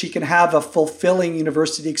there, she can have a fulfilling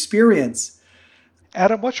university experience.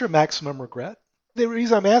 Adam, what's your maximum regret? The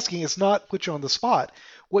reason I'm asking is not put you on the spot.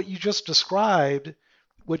 What you just described,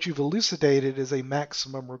 what you've elucidated is a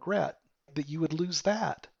maximum regret, that you would lose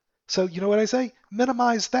that. So you know what I say?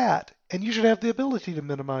 Minimize that. And you should have the ability to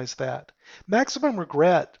minimize that. Maximum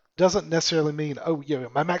regret doesn't necessarily mean, oh,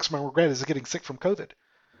 my maximum regret is getting sick from COVID.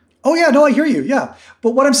 Oh, yeah, no, I hear you. Yeah.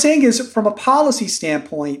 But what I'm saying is, from a policy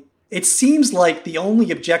standpoint, it seems like the only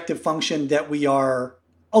objective function that we are,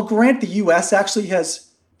 I'll grant the US actually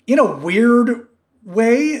has, in a weird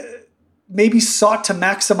way, maybe sought to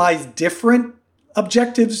maximize different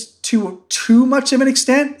objectives to too much of an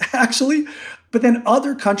extent, actually. But then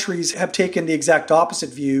other countries have taken the exact opposite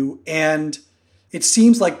view. And it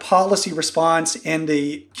seems like policy response and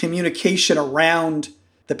the communication around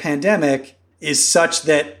the pandemic is such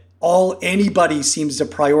that all anybody seems to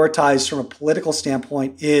prioritize from a political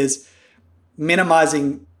standpoint is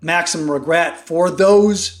minimizing maximum regret for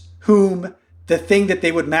those whom the thing that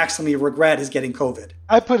they would maximally regret is getting COVID.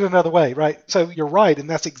 I put it another way, right? So you're right. And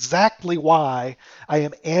that's exactly why I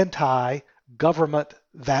am anti-government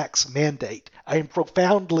vax mandate. I am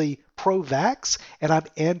profoundly pro-vax, and I'm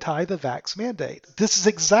anti the vax mandate. This is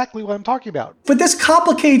exactly what I'm talking about. But this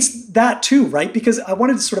complicates that too, right? Because I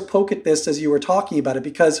wanted to sort of poke at this as you were talking about it,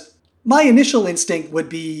 because my initial instinct would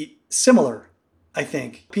be similar, I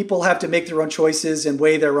think. People have to make their own choices and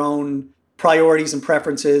weigh their own priorities and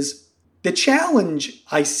preferences. The challenge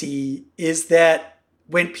I see is that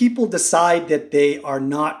when people decide that they are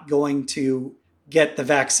not going to get the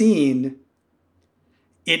vaccine,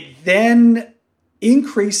 it then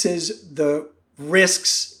increases the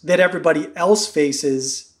risks that everybody else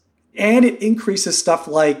faces. And it increases stuff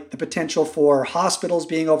like the potential for hospitals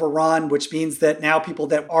being overrun, which means that now people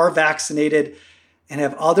that are vaccinated and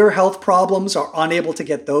have other health problems are unable to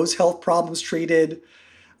get those health problems treated,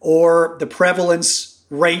 or the prevalence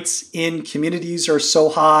rates in communities are so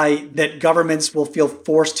high that governments will feel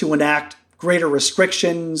forced to enact greater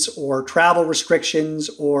restrictions or travel restrictions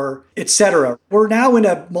or et cetera. We're now in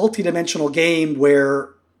a multidimensional game where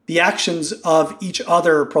the actions of each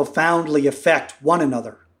other profoundly affect one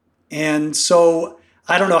another. And so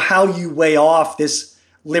I don't know how you weigh off this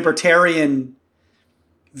libertarian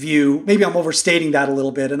view. Maybe I'm overstating that a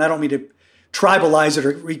little bit, and I don't mean to tribalize it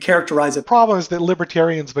or recharacterize it. The problem is that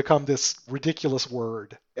libertarians become this ridiculous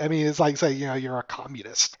word. I mean, it's like saying, you're a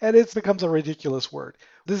communist, and it becomes a ridiculous word.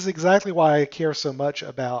 This is exactly why I care so much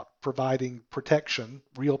about providing protection,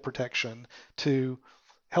 real protection, to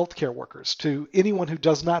healthcare workers, to anyone who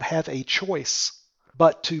does not have a choice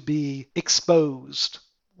but to be exposed.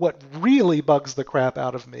 What really bugs the crap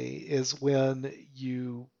out of me is when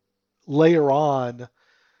you layer on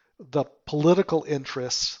the political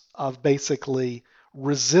interests of basically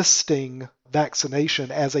resisting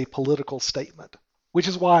vaccination as a political statement, which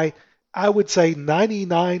is why I would say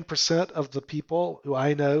 99% of the people who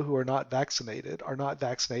I know who are not vaccinated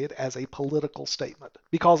as a political statement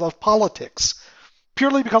because of politics,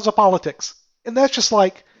 purely because of politics. And that's just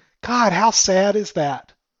like, God, how sad is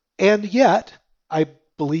that? And yet, I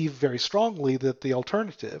believe very strongly that the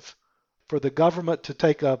alternative for the government to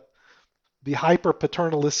take the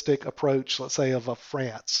hyper-paternalistic approach, let's say, of a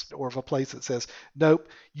France or of a place that says, nope,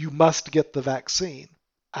 you must get the vaccine.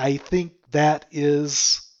 I think that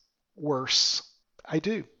is worse. I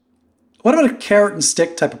do. What about a carrot and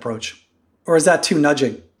stick type approach? Or is that too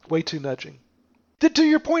nudging? Way too nudging. To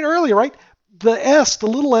your point earlier, right? The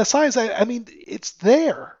little SIs, I mean, it's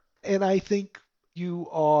there. And I think you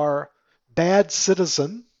are bad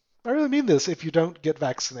citizen. I really mean this. If you don't get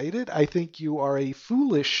vaccinated, I think you are a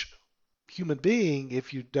foolish human being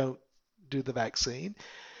if you don't do the vaccine.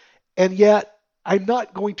 And yet, I'm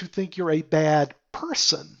not going to think you're a bad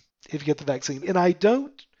person if you get the vaccine. And I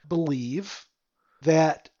don't believe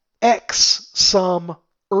that some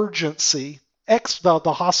urgency,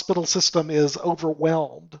 the hospital system is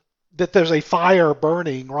overwhelmed, that there's a fire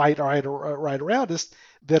burning right around us,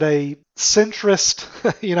 that a centrist,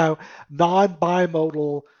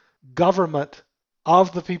 non-bimodal government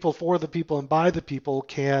of the people, for the people, and by the people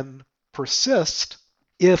can persist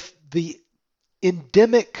if the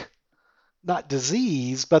endemic, not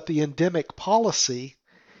disease, but the endemic policy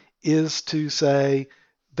is to say,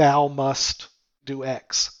 thou must do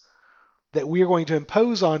X, that we are going to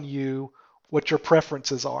impose on you what your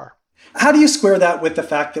preferences are. How do you square that with the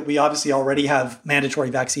fact that we obviously already have mandatory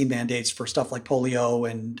vaccine mandates for stuff like polio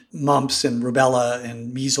and mumps and rubella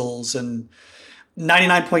and measles, and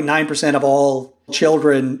 99.9% of all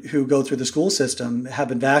children who go through the school system have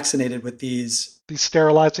been vaccinated with these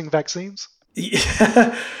sterilizing vaccines?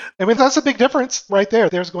 Yeah. I mean, that's a big difference right there.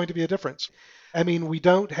 There's going to be a difference. I mean, we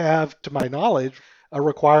don't have, to my knowledge, a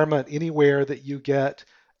requirement anywhere that you get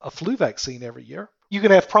a flu vaccine every year. You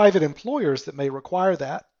can have private employers that may require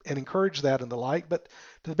that. and encourage that and the like. But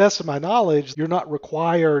to the best of my knowledge, you're not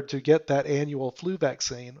required to get that annual flu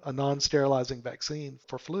vaccine, a non-sterilizing vaccine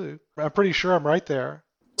for flu. I'm pretty sure I'm right there.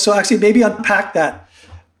 So actually, maybe unpack that.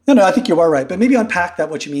 No, I think you are right. But maybe unpack that,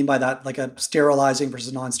 what you mean by that, like a sterilizing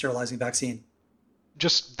versus non-sterilizing vaccine.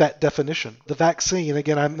 Just that definition. The vaccine,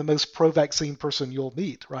 again, I'm the most pro-vaccine person you'll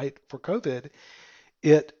meet, right, for COVID.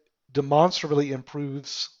 It demonstrably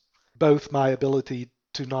improves both my ability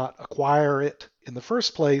to not acquire it in the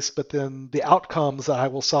first place, but then the outcomes that I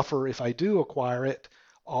will suffer if I do acquire it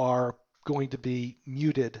are going to be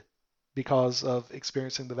muted because of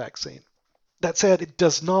experiencing the vaccine. That said, it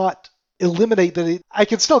does not eliminate that I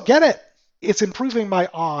can still get it. It's improving my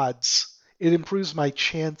odds. It improves my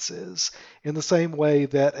chances in the same way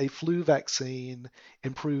that a flu vaccine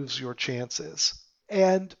improves your chances.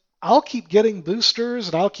 And I'll keep getting boosters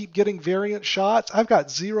and I'll keep getting variant shots. I've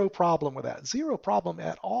got zero problem with that. Zero problem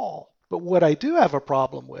at all. But what I do have a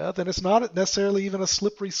problem with, and it's not necessarily even a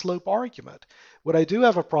slippery slope argument, what I do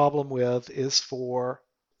have a problem with is for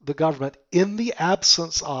the government, in the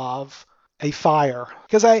absence of a fire,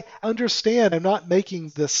 because I understand I'm not making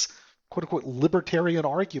this quote unquote libertarian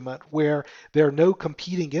argument where there are no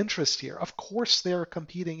competing interests here. Of course there are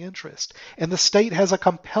competing interests. And the state has a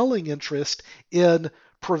compelling interest in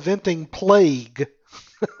preventing plague,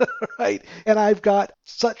 right? And I've got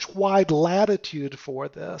such wide latitude for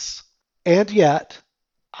this. And yet,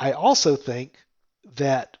 I also think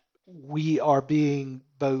that we are being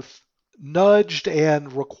both nudged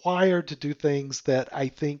and required to do things that I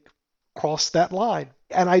think cross that line.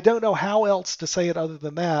 And I don't know how else to say it other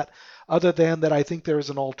than that I think there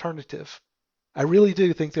is an alternative. I really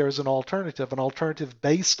do think there is an alternative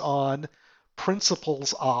based on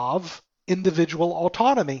principles of individual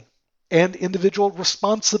autonomy and individual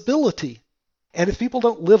responsibility. And if people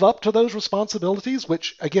don't live up to those responsibilities,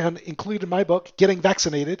 which again include in my book, getting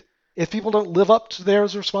vaccinated, if people don't live up to their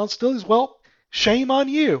responsibilities, well, shame on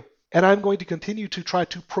you. And I'm going to continue to try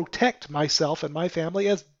to protect myself and my family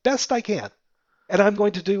as best I can. And I'm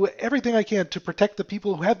going to do everything I can to protect the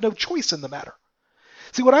people who have no choice in the matter.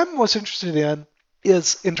 See, what I'm most interested in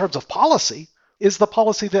is, in terms of policy, is the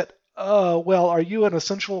policy that, well, are you an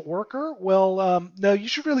essential worker? Well, no, you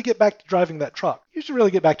should really get back to driving that truck.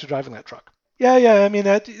 Yeah, I mean,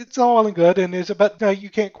 it's all well and good, but no, you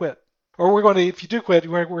can't quit. Or if you do quit,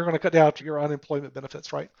 we're going to cut down your unemployment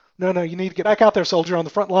benefits, right? No, you need to get back out there, soldier, on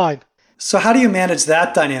the front line. So how do you manage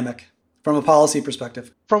that dynamic from a policy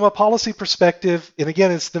perspective? From a policy perspective, and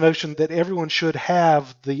again, it's the notion that everyone should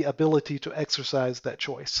have the ability to exercise that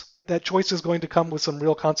choice. That choice is going to come with some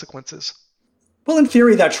real consequences. Well, in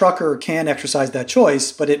theory, that trucker can exercise that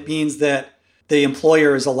choice, but it means that the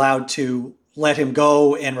employer is allowed to let him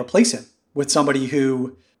go and replace him with somebody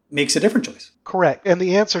who makes a different choice. Correct. And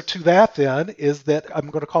the answer to that then is that I'm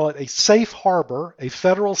going to call it a safe harbor, a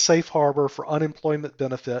federal safe harbor for unemployment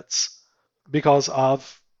benefits because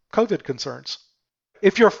of COVID concerns.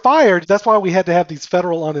 If you're fired, that's why we had to have these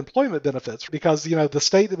federal unemployment benefits, because the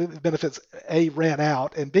state benefits, A, ran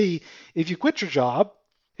out, and B, if you quit your job,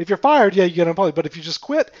 if you're fired, yeah, you get unemployment. But if you just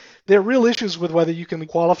quit, there are real issues with whether you can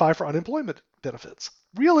qualify for unemployment benefits.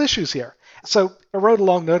 Real issues here. So I wrote a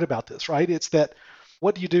long note about this, right? It's that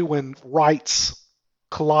what do you do when rights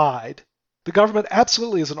collide? The government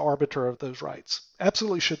absolutely is an arbiter of those rights.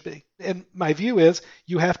 Absolutely should be. And my view is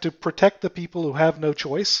you have to protect the people who have no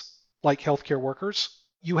choice, like healthcare workers.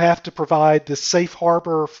 You have to provide this safe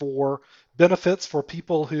harbor for benefits for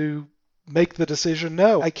people who make the decision,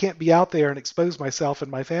 no, I can't be out there and expose myself and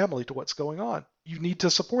my family to what's going on. You need to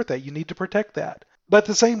support that. You need to protect that. But at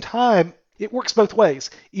the same time, it works both ways.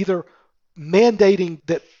 Either mandating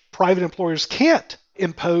that private employers can't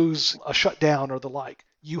impose a shutdown or the like.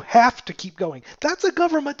 You have to keep going. That's a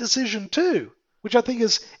government decision too, which I think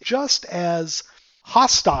is just as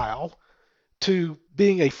hostile to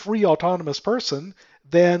being a free autonomous person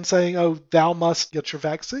than saying, oh, thou must get your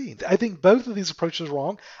vaccine. I think both of these approaches are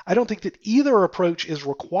wrong. I don't think that either approach is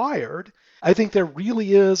required. I think there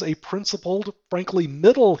really is a principled, frankly,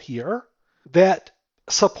 middle here that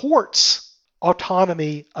supports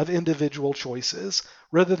autonomy of individual choices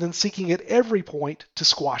rather than seeking at every point to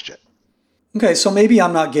squash it. Okay, so maybe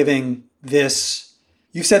I'm not giving this.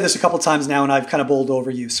 You've said this a couple times now, and I've kind of bowled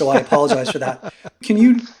over you, so I apologize for that. Can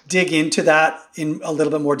you dig into that in a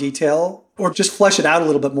little bit more detail, or just flesh it out a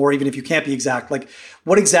little bit more, even if you can't be exact? Like,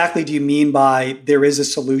 what exactly do you mean by there is a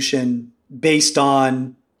solution based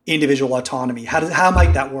on individual autonomy? How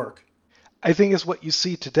might that work? I think is what you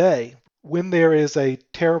see today. When there is a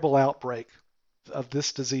terrible outbreak of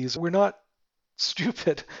this disease, we're not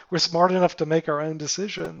stupid. We're smart enough to make our own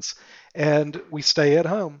decisions, and we stay at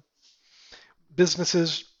home.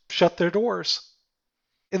 Businesses shut their doors.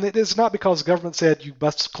 And it is not because the government said you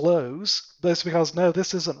must close, but it's because, no,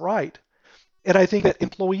 this isn't right. And I think that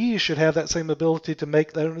employees should have that same ability to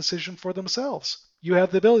make their own decision for themselves. You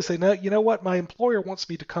have the ability to say, no, you know what? My employer wants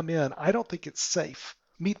me to come in. I don't think it's safe.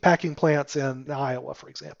 Meatpacking plants in Iowa, for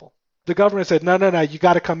example. The governor said, no, you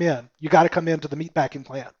got to come in. You got to come into the meatpacking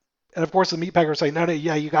plant. And of course, the meatpackers say, no,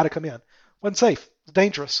 yeah, you got to come in. Wasn't safe. It's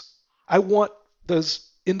dangerous. I want those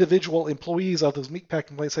individual employees of those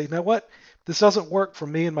meatpacking plants to say, you know what? This doesn't work for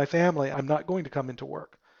me and my family. I'm not going to come into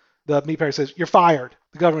work. The meatpacker says, you're fired.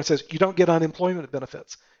 The government says, you don't get unemployment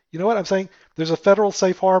benefits. You know what I'm saying? There's a federal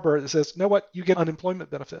safe harbor that says, you know what? You get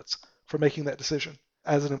unemployment benefits for making that decision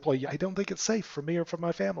as an employee. I don't think it's safe for me or for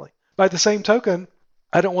my family. By the same token,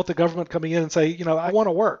 I don't want the government coming in and say, I want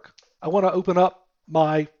to work. I want to open up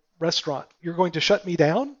my restaurant. You're going to shut me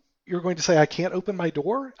down? You're going to say I can't open my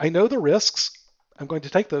door? I know the risks. I'm going to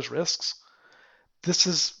take those risks. This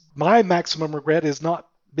is my maximum regret, is not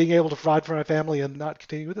being able to provide for my family and not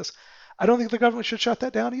continue with this. I don't think the government should shut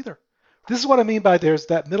that down either. This is what I mean by there's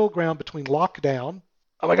that middle ground between lockdown,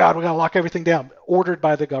 oh my God, we got to lock everything down, ordered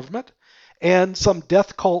by the government, and some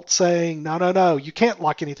death cult saying, no, you can't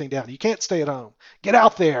lock anything down. You can't stay at home. Get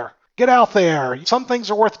out there. Get out there. Some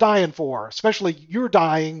things are worth dying for, especially you're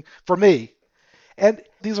dying for me. And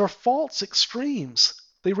these are false extremes.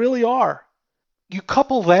 They really are. You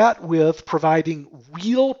couple that with providing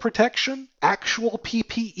real protection, actual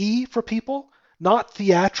PPE for people, not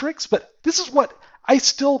theatrics, but this is what I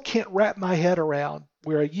still can't wrap my head around.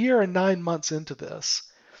 We're a year and 9 months into this,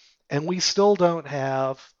 and we still don't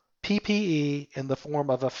have PPE in the form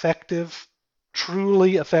of effective,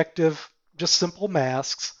 truly effective, just simple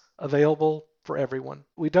masks available for everyone.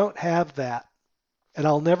 We don't have that, and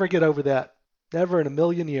I'll never get over that. Never in a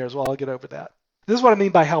million years will I get over that. This is what I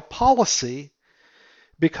mean by how policy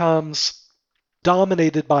becomes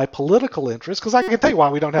dominated by political interest, because I can tell you why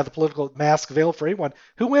we don't have the political mask available for anyone.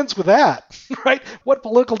 Who wins with that, right? What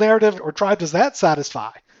political narrative or tribe does that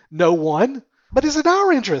satisfy? No one. But it's in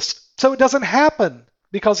our interest. So it doesn't happen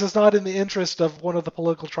because it's not in the interest of one of the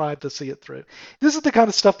political tribe to see it through. This is the kind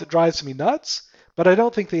of stuff that drives me nuts, but I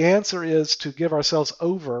don't think the answer is to give ourselves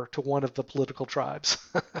over to one of the political tribes.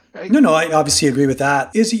 Right? No, I obviously agree with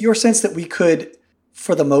that. Is it your sense that we could,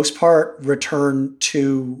 for the most part, return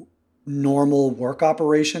to normal work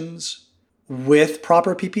operations with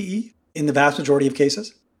proper PPE in the vast majority of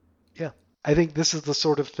cases? Yeah. I think this is the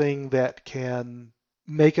sort of thing that can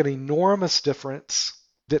make an enormous difference.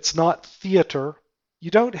 That's not theater. You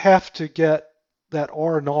don't have to get that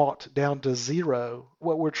R0 down to 0.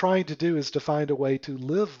 What we're trying to do is to find a way to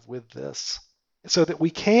live with this so that we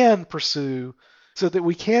can pursue, so that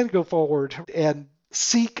we can go forward and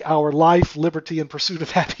seek our life, liberty, and pursuit of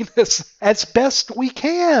happiness as best we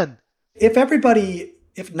can. If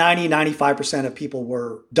 90-95% of people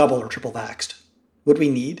were double or triple vaxxed, would we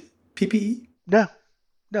need PPE? No.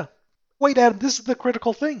 Wait, Adam, this is the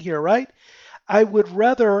critical thing here, right? I would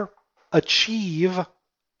rather achieve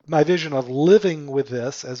my vision of living with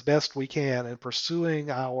this as best we can and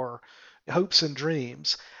pursuing our hopes and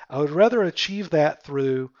dreams. I would rather achieve that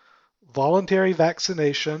through voluntary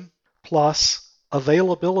vaccination plus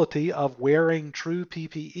availability of wearing true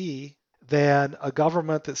PPE than a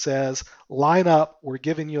government that says, line up, we're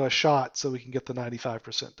giving you a shot so we can get the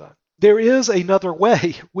 95% done. There is another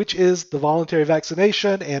way, which is the voluntary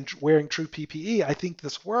vaccination and wearing true PPE. I think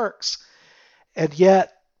this works, and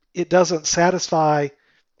yet it doesn't satisfy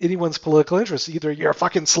anyone's political interest. Either you're a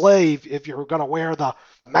fucking slave if you're going to wear the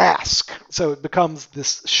mask. So it becomes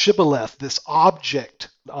this shibboleth, this object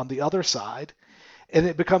on the other side, and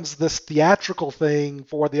it becomes this theatrical thing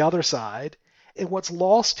for the other side. And what's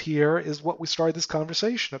lost here is what we started this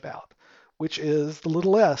conversation about, which is the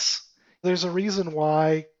little s. There's a reason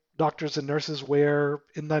why doctors and nurses wear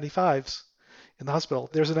N95s in the hospital.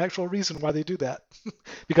 There's an actual reason why they do that,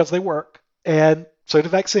 because they work. And so do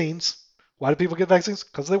vaccines. Why do people get vaccines?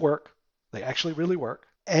 Because they work. They actually really work.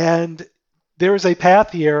 And there is a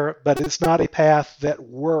path here, but it's not a path that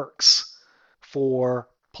works for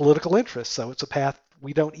political interests. So it's a path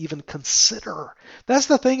we don't even consider. That's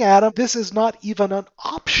the thing, Adam. This is not even an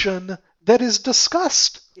option that is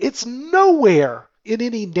discussed. It's nowhere in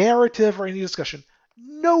any narrative or any discussion.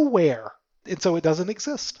 Nowhere. And so it doesn't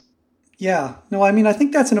exist. Yeah. No, I mean, I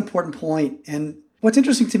think that's an important point. And what's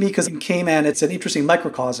interesting to me, because in Cayman, it's an interesting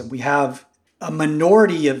microcosm. We have a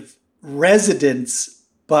minority of residents,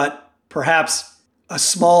 but perhaps a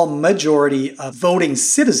small majority of voting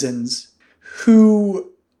citizens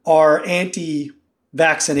who are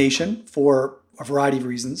anti-vaccination for a variety of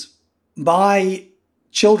reasons. My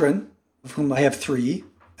children, of whom I have 3,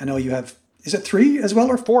 I know you have Is it 3 as well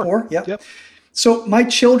or 4? 4. Yep. So my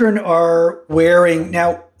children are wearing,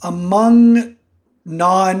 now among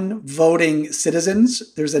non-voting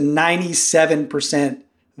citizens, there's a 97%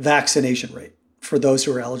 vaccination rate for those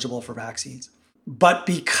who are eligible for vaccines. But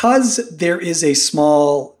because there is a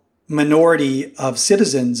small minority of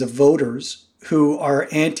citizens, of voters who are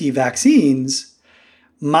anti-vaccines,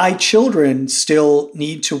 my children still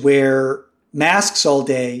need to wear masks all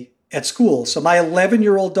day at school. So my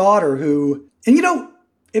 11-year-old daughter who, and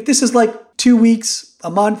if this is like 2 weeks, a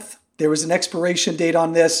month, there was an expiration date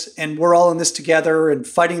on this and we're all in this together and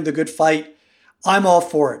fighting the good fight, I'm all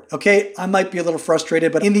for it. Okay. I might be a little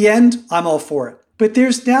frustrated, but in the end, I'm all for it. But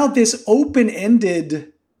there's now this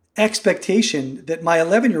open-ended expectation that my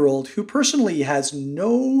 11-year-old, who personally has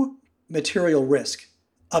no material risk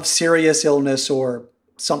of serious illness or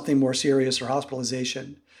something more serious or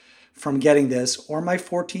hospitalization from getting this, or my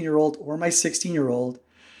 14-year-old or my 16-year-old,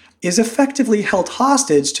 is effectively held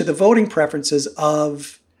hostage to the voting preferences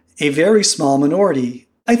of a very small minority.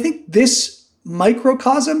 I think this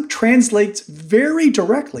microcosm translates very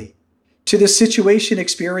directly to the situation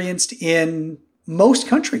experienced in most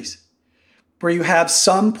countries, where you have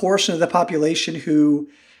some portion of the population who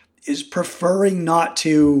is preferring not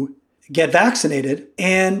to get vaccinated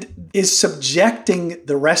and is subjecting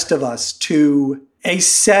the rest of us to a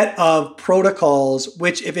set of protocols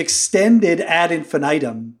which, if extended ad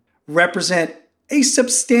infinitum, represent a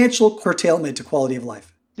substantial curtailment to quality of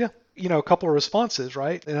life. Yeah. A couple of responses,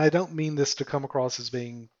 right? And I don't mean this to come across as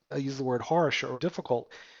being, I use the word harsh or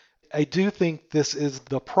difficult. I do think this is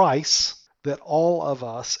the price that all of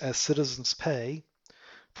us as citizens pay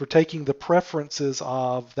for taking the preferences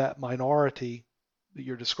of that minority that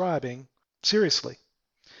you're describing seriously,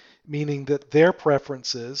 meaning that their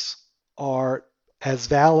preferences are as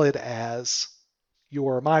valid as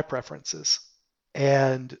your or my preferences,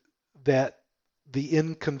 and that the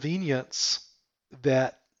inconvenience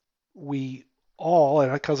that we all,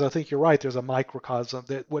 and because I think you're right, there's a microcosm,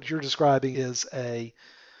 that what you're describing is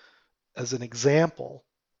as an example,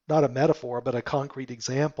 not a metaphor, but a concrete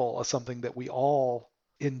example of something that we all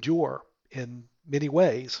endure in many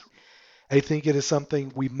ways. I think it is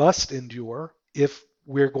something we must endure if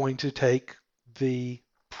we're going to take the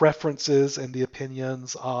preferences and the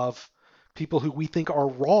opinions of people who we think are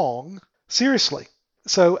wrong seriously.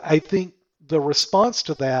 So I think the response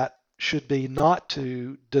to that should be not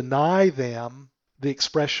to deny them the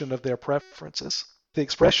expression of their preferences. The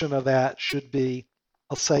expression of that should be,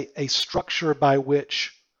 I'll say, a structure by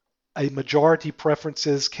which a majority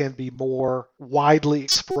preferences can be more widely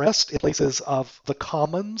expressed in places of the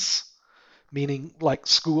commons, meaning like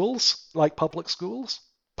schools, like public schools,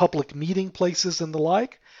 public meeting places and the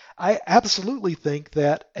like. I absolutely think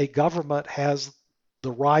that a government has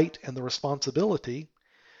the right and the responsibility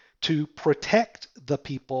to protect the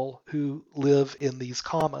people who live in these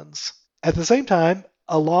commons. At the same time,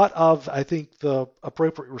 a lot of, I think, the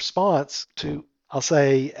appropriate response to, I'll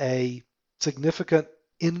say, a significant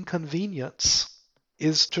inconvenience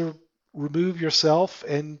is to remove yourself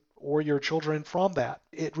and or your children from that.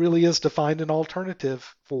 It really is to find an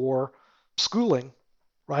alternative for schooling,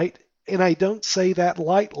 right? And I don't say that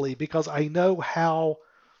lightly because I know how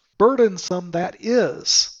burdensome that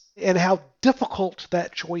is and how difficult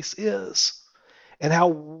that choice is and how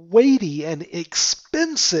weighty and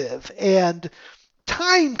expensive and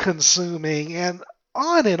time-consuming and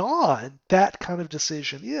on that kind of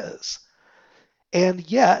decision is. And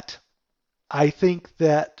yet, I think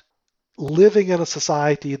that living in a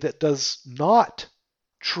society that does not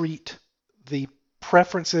treat the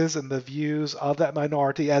preferences and the views of that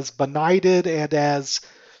minority as benighted and as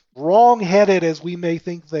wrong-headed as we may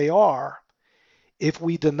think they are, if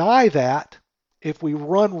we deny that, if we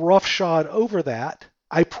run roughshod over that,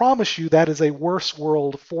 I promise you that is a worse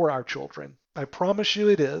world for our children. I promise you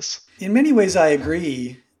it is. In many ways, I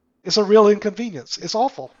agree. It's a real inconvenience. It's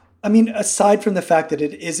awful. I mean, aside from the fact that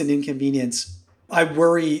it is an inconvenience, I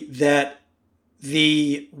worry that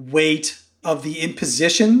the weight of the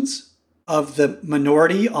impositions of the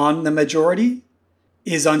minority on the majority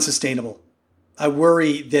is unsustainable. I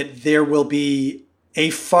worry that there will be a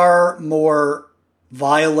far more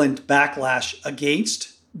violent backlash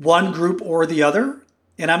against one group or the other.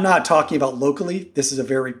 And I'm not talking about locally. This is a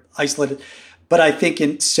very isolated, but I think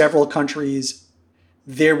in several countries,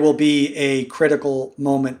 there will be a critical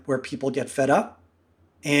moment where people get fed up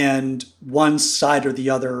and one side or the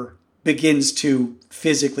other begins to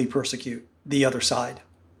physically persecute the other side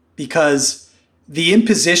because the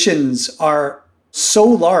impositions are so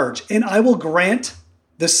large. And I will grant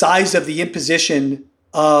the size of the imposition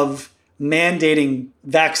of mandating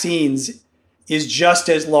vaccines is just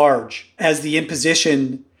as large as the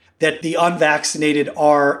imposition that the unvaccinated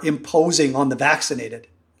are imposing on the vaccinated.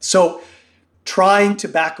 So trying to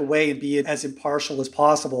back away and be as impartial as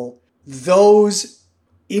possible, those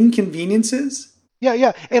inconveniences.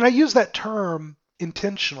 Yeah. And I use that term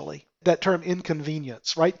intentionally, that term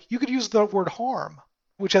inconvenience, right? You could use the word harm,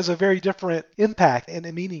 which has a very different impact and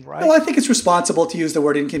a meaning, right? Well, I think it's responsible to use the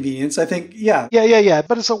word inconvenience. I think, yeah. Yeah.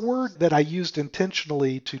 But it's a word that I used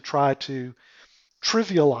intentionally to try to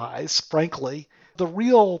trivialize, frankly, the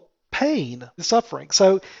real pain, the suffering.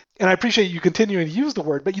 So, and I appreciate you continuing to use the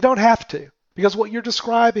word, but you don't have to, because what you're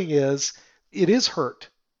describing is it is hurt,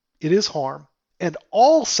 it is harm, and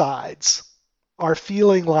all sides are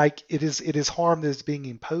feeling like it is harm that is being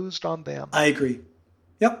imposed on them. I agree.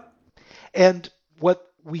 Yep. And what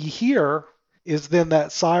we hear is then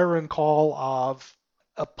that siren call of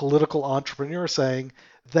a political entrepreneur saying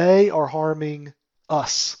they are harming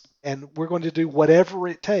us, and we're going to do whatever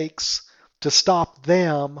it takes to stop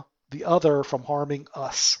them, the other, from harming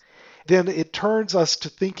us. Then it turns us to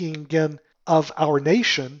thinking again of our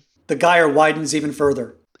nation. The gyre widens even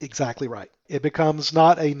further. Exactly right. It becomes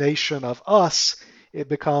not a nation of us. It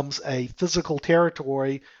becomes a physical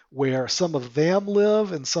territory where some of them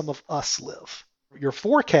live and some of us live. Your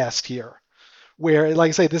forecast here, where, like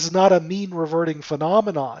I say, this is not a mean reverting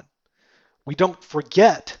phenomenon. We don't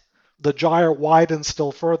forget the gyre widens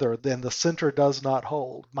still further, then the center does not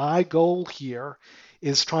hold. My goal here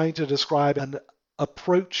is trying to describe an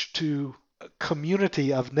approach to a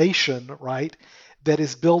community of nation, right, that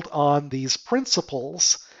is built on these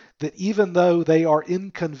principles that even though they are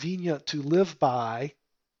inconvenient to live by,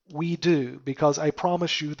 we do, because I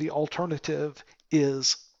promise you the alternative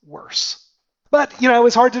is worse. But,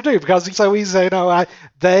 it's hard to do, because so we say, no,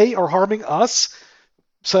 they are harming us,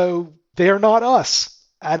 so they're not us.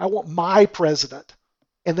 And I want my president.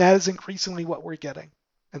 And that is increasingly what we're getting.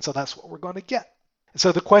 And so that's what we're going to get. And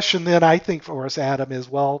so the question then, I think, for us, Adam, is,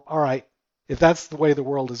 well, all right, if that's the way the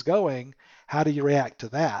world is going, how do you react to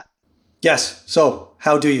that? Yes. So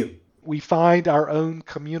how do you? We find our own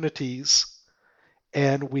communities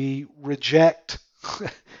and we reject,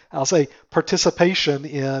 I'll say, participation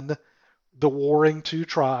in the warring two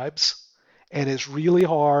tribes. And it's really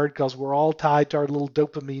hard because we're all tied to our little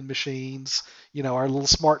dopamine machines, our little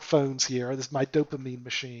smartphones here. This is my dopamine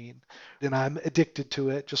machine. And I'm addicted to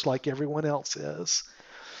it just like everyone else is.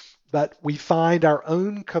 But we find our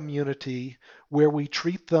own community where we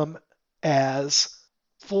treat them as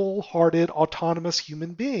full-hearted, autonomous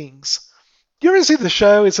human beings. You ever see the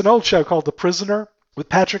show? It's an old show called The Prisoner with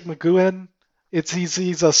Patrick McGoohan.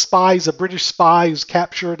 He's a spy, he's a British spy who's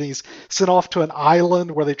captured and he's sent off to an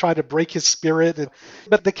island where they try to break his spirit.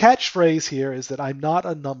 But the catchphrase here is that I'm not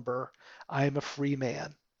a number, I am a free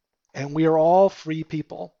man. And we are all free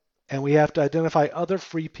people. And we have to identify other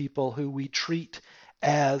free people who we treat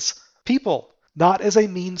as people, not as a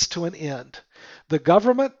means to an end. The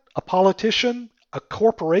government, a politician, a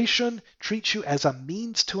corporation treats you as a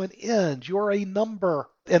means to an end. You're a number.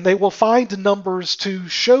 And they will find numbers to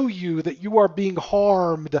show you that you are being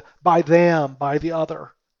harmed by them, by the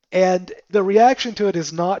other. And the reaction to it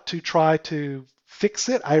is not to try to fix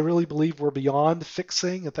it. I really believe we're beyond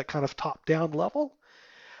fixing at that kind of top-down level.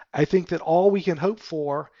 I think that all we can hope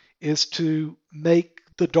for is to make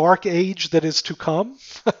the dark age that is to come,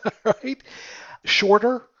 right,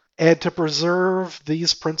 shorter, and to preserve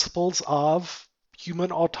these principles of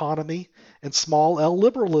human autonomy and small L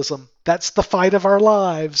liberalism. That's the fight of our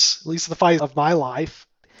lives, at least the fight of my life.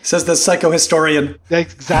 Says the psychohistorian.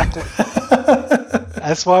 Exactly.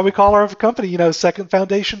 That's why we call our company, Second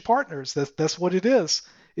Foundation Partners. That's what it is.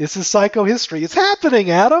 This is psychohistory. It's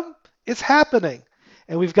happening, Adam. It's happening.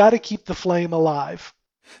 And we've got to keep the flame alive.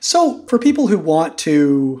 So for people who want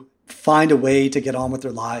to find a way to get on with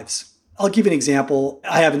their lives, I'll give you an example.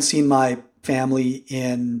 I haven't seen my family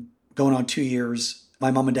in going on 2 years. My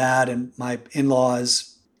mom and dad and my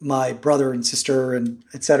in-laws, my brother and sister, and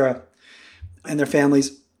et cetera, and their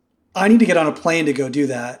families. I need to get on a plane to go do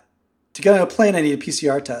that. To get on a plane, I need a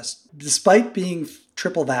PCR test. Despite being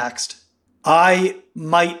triple vaxxed, I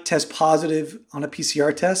might test positive on a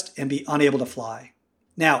PCR test and be unable to fly.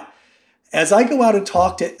 Now, as I go out and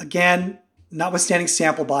talk to, again, notwithstanding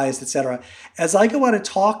sample bias, et cetera, as I go out and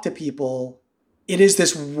talk to people, it is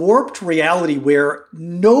this warped reality where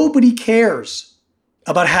nobody cares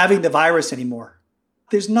about having the virus anymore.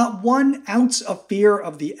 There's not 1 ounce of fear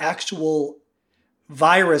of the actual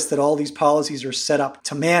virus that all these policies are set up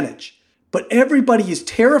to manage. But everybody is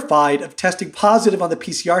terrified of testing positive on the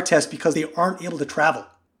PCR test because they aren't able to travel.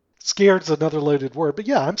 Scared's another loaded word, but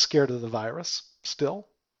yeah, I'm scared of the virus still.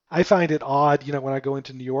 I find it odd, when I go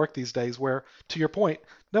into New York these days where, to your point,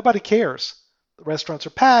 nobody cares. The restaurants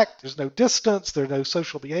are packed. There's no distance. There are no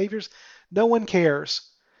social behaviors. No one cares.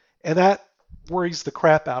 And that worries the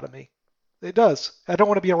crap out of me. It does. I don't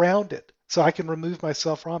want to be around it, so I can remove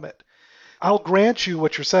myself from it. I'll grant you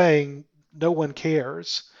what you're saying. No one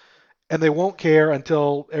cares. And they won't care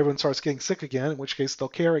until everyone starts getting sick again, in which case they'll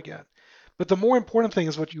care again. But the more important thing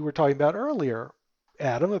is what you were talking about earlier,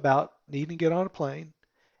 Adam, about needing to get on a plane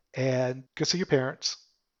and go see your parents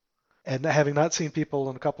and having not seen people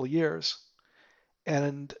in a couple of years.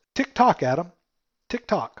 And tick-tock, Adam.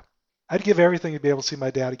 Tick-tock. I'd give everything to be able to see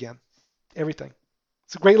my dad again. Everything.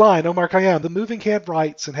 It's a great line, Omar Khayyam. The moving hand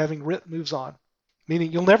writes and having writ moves on.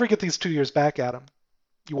 Meaning you'll never get these 2 years back, Adam.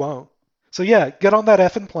 You won't. So yeah, get on that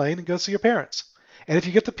effing plane and go see your parents. And if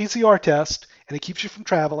you get the PCR test and it keeps you from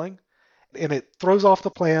traveling and it throws off the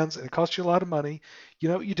plans and it costs you a lot of money, you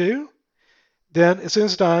know what you do? Then as soon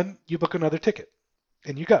as it's done, you book another ticket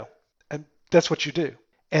and you go. And that's what you do.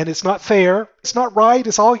 And it's not fair. It's not right.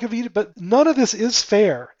 It's all convenient. But none of this is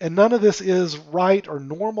fair. And none of this is right or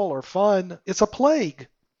normal or fun. It's a plague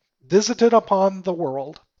visited upon the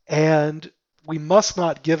world. And we must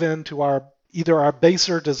not give in to either our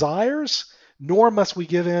baser desires, nor must we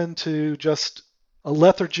give in to just a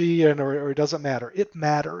lethargy or it doesn't matter. It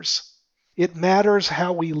matters. It matters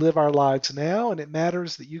how we live our lives now, and it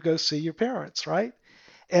matters that you go see your parents, right?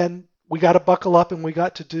 And we got to buckle up and we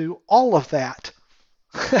got to do all of that.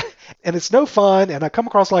 And it's no fun, and I come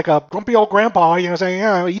across like a grumpy old grandpa,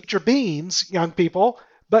 saying, eat your beans, young people.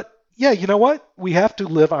 But yeah, you know what? We have to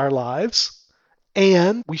live our lives,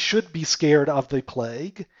 and we should be scared of the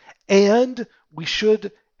plague, and we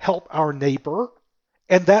should help our neighbor,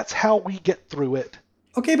 and that's how we get through it.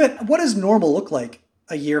 Okay, but what does normal look like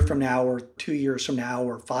a year from now or 2 years from now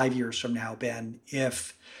or 5 years from now, Ben?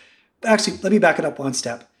 Actually, let me back it up one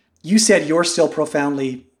step. You said you're still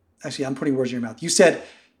profoundly, actually, I'm putting words in your mouth. You said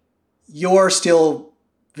you're still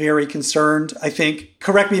very concerned, I think.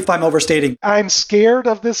 Correct me if I'm overstating. I'm scared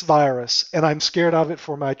of this virus, and I'm scared of it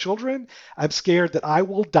for my children. I'm scared that I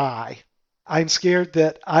will die. I'm scared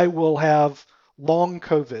that I will have long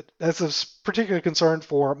COVID. That's a particular concern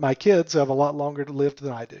for my kids who have a lot longer to live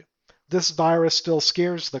than I do. This virus still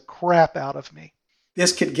scares the crap out of me.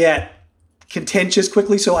 This could get contentious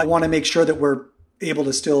quickly, so I want to make sure that we're able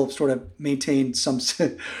to still sort of maintain some...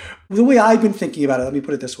 The way I've been thinking about it, let me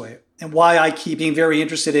put it this way, and why I keep being very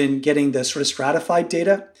interested in getting the sort of stratified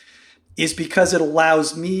data is because it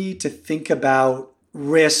allows me to think about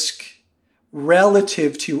risk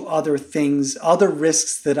relative to other things, other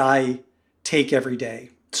risks that I take every day.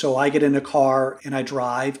 So I get in a car and I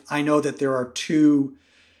drive. I know that there are 2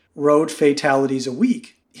 road fatalities a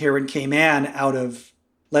week here in Cayman out of,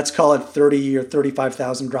 let's call it 30 or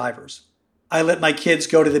 35,000 drivers. I let my kids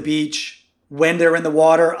go to the beach. When they're in the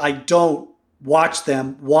water, I don't watch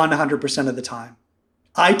them 100% of the time.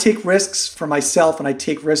 I take risks for myself and I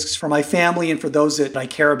take risks for my family and for those that I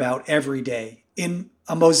care about every day in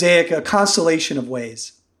a mosaic, a constellation of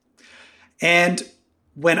ways. And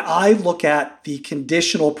when I look at the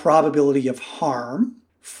conditional probability of harm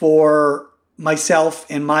for myself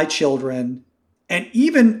and my children, and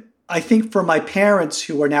even I think for my parents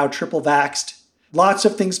who are now triple vaxxed, lots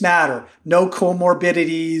of things matter. No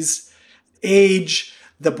comorbidities, age,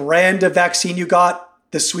 the brand of vaccine you got.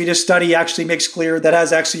 The Swedish study actually makes clear that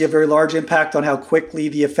has actually a very large impact on how quickly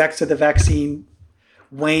the effects of the vaccine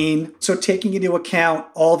wane. So taking into account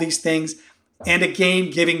all these things, and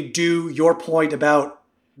again, giving due your point about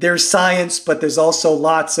there's science, but there's also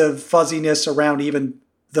lots of fuzziness around even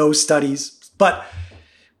those studies. But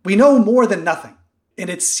we know more than nothing. And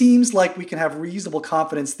it seems like we can have reasonable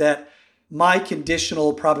confidence that my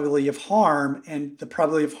conditional probability of harm and the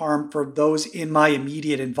probability of harm for those in my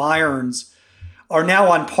immediate environs are now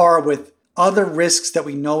on par with other risks that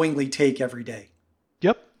we knowingly take every day.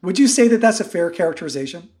 Yep. Would you say that that's a fair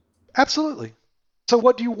characterization? Absolutely. So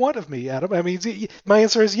what do you want of me, Adam? I mean, my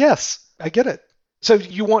answer is yes. I get it. So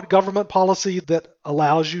you want government policy that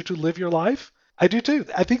allows you to live your life? I do too.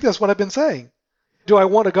 I think that's what I've been saying. Do I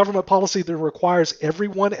want a government policy that requires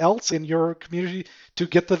everyone else in your community to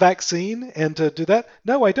get the vaccine and to do that?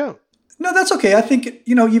 No, I don't. No, that's okay. I think,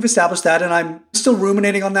 you've established that, and I'm still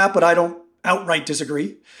ruminating on that, but I don't outright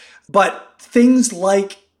disagree. But things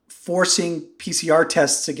like forcing PCR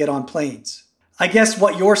tests to get on planes. I guess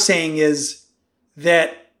what you're saying is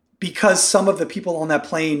that because some of the people on that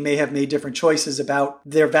plane may have made different choices about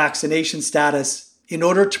their vaccination status, in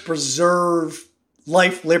order to preserve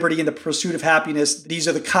life, liberty, and the pursuit of happiness, these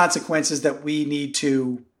are the consequences that we need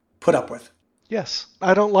to put up with. Yes.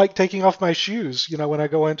 I don't like taking off my shoes, when I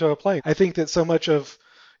go into a plane. I think that so much of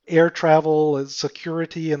air travel,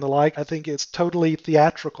 security, and the like. I think it's totally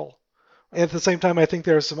theatrical. And at the same time, I think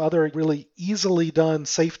there are some other really easily done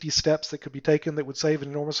safety steps that could be taken that would save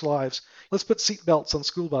enormous lives. Let's put seatbelts on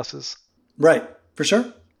school buses. Right, for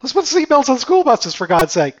sure. Let's put seatbelts on school buses, for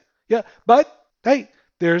God's sake. Yeah, but hey,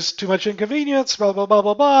 there's too much inconvenience, blah, blah, blah,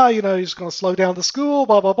 blah, blah. You're just going to slow down the school,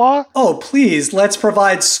 blah, blah, blah. Oh, please, let's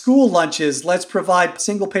provide school lunches. Let's provide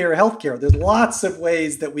single-payer healthcare. There's lots of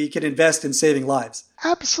ways that we can invest in saving lives.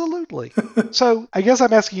 Absolutely. So I guess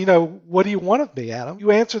I'm asking, what do you want of me, Adam?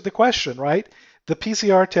 You answered the question, right? The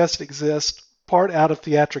PCR test exists part out of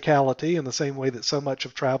theatricality in the same way that so much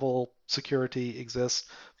of travel security exists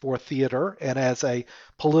for theater and as a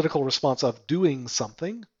political response of doing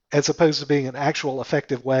something, as opposed to being an actual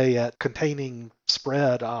effective way at containing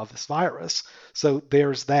spread of this virus. So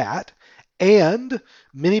there's that. And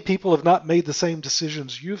many people have not made the same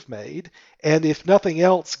decisions you've made. And if nothing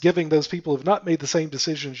else, giving those people who have not made the same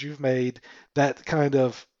decisions you've made that kind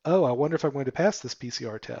of, oh, I wonder if I'm going to pass this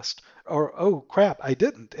PCR test. Or, oh, crap, I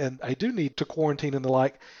didn't. And I do need to quarantine and the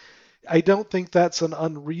like. I don't think that's an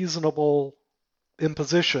unreasonable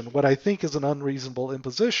imposition. What I think is an unreasonable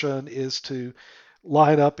imposition is to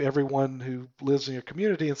line up everyone who lives in your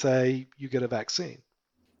community and say, you get a vaccine.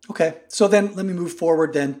 Okay, so then let me move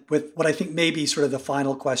forward then with what I think may be sort of the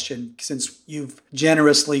final question, since you've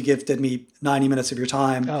generously gifted me 90 minutes of your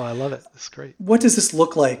time. Oh, I love it. That's great. What does this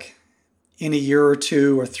look like in a year or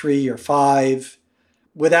 2 or 3 or 5,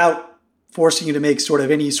 without forcing you to make sort of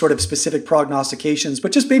any sort of specific prognostications,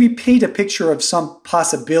 but just maybe paint a picture of some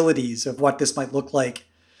possibilities of what this might look like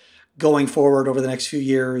going forward over the next few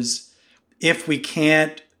years if we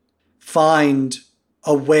can't find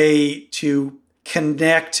a way to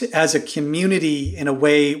connect as a community in a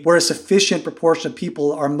way where a sufficient proportion of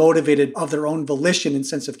people are motivated of their own volition and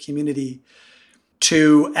sense of community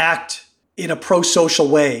to act in a pro-social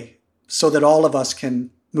way so that all of us can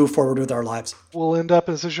move forward with our lives. We'll end up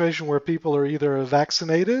in a situation where people are either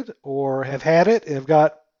vaccinated or have had it and have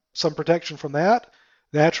got some protection from that,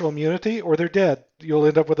 natural immunity, or they're dead. You'll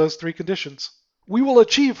end up with those 3 conditions. We will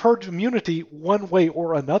achieve herd immunity one way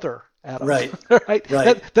or another, Adam. Right.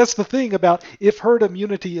 Right. That's the thing about if herd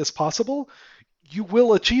immunity is possible, you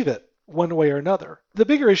will achieve it one way or another. The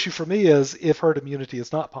bigger issue for me is if herd immunity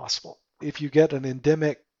is not possible. If you get an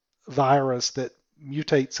endemic virus that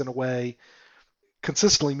mutates in a way,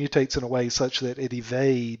 consistently mutates in a way such that it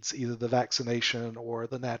evades either the vaccination or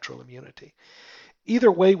the natural immunity.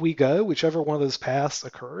 Either way we go, whichever one of those paths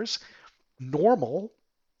occurs, normal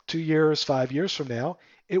 2 years, 5 years from now,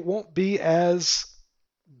 it won't be as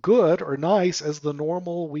good or nice as the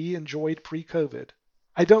normal we enjoyed pre-COVID.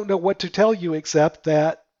 I don't know what to tell you except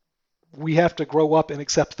that we have to grow up and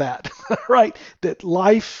accept that, right? That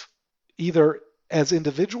life, either as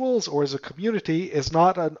individuals or as a community, is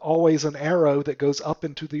not always an arrow that goes up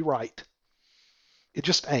and to the right. It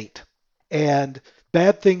just ain't. And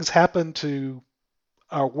bad things happen to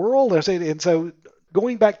our world. And so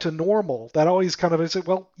going back to normal, that always kind of said,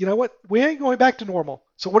 well, you know what? We ain't going back to normal.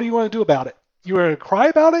 So what do you want to do about it? You want to cry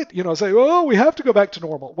about it? Say, oh, we have to go back to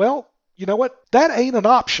normal. Well, you know what? That ain't an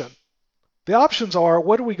option. The options are,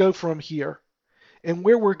 what do we go from here? And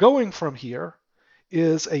where we're going from here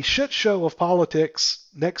is a shit show of politics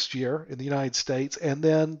next year in the United States, and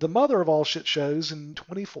then the mother of all shit shows in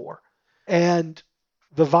 24. And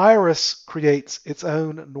the virus creates its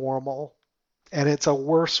own normal, and it's a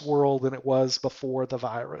worse world than it was before the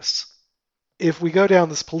virus. If we go down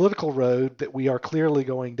this political road that we are clearly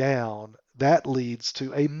going down, that leads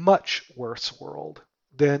to a much worse world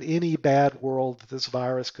than any bad world that this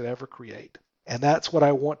virus could ever create. And that's what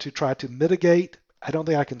I want to try to mitigate. I don't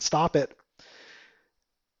think I can stop it,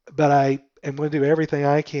 but I am going to do everything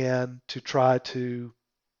I can to try to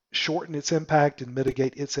shorten its impact and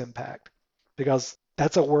mitigate its impact, because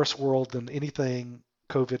that's a worse world than anything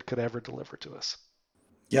COVID could ever deliver to us.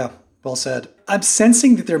 Yeah, well said. I'm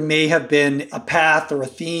sensing that there may have been a path or a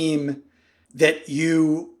theme that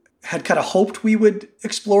you had kind of hoped we would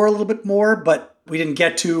explore a little bit more, but we didn't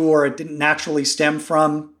get to, or it didn't naturally stem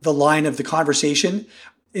from the line of the conversation.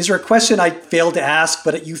 Is there a question I failed to ask,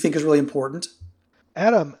 but you think is really important?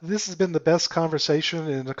 Adam, this has been the best conversation,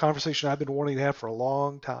 and a conversation I've been wanting to have for a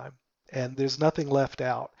long time, and there's nothing left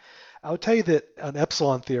out. I would tell you that on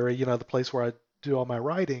Epsilon Theory, the place where I do all my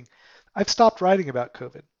writing, I've stopped writing about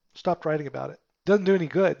COVID, stopped writing about it. Doesn't do any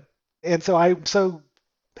good. And so I'm so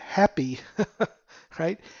happy,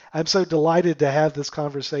 right? I'm so delighted to have this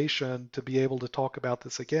conversation, to be able to talk about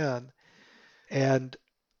this again. And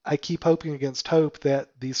I keep hoping against hope that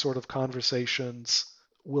these sort of conversations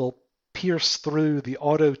will pierce through the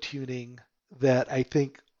auto-tuning that I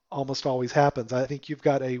think almost always happens. I think you've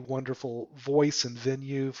got a wonderful voice and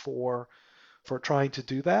venue for trying to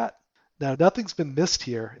do that. Now, nothing's been missed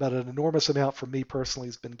here, but an enormous amount for me personally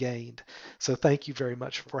has been gained. So thank you very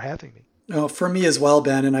much for having me. No, for me as well,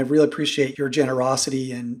 Ben, and I really appreciate your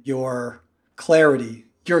generosity and your clarity,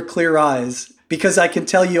 your clear eyes, because I can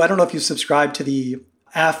tell you, I don't know if you subscribe to the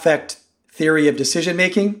affect theory of decision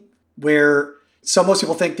making, where most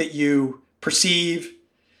people think that you perceive,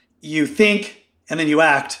 you think, and then you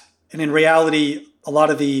act. And in reality, a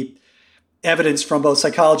lot of the evidence from both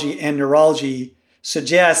psychology and neurology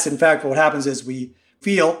suggests, in fact, what happens is we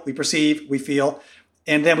feel, we perceive, we feel,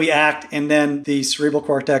 and then we act, and then the cerebral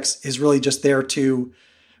cortex is really just there to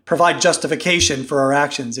provide justification for our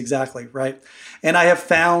actions. Exactly, right? And I have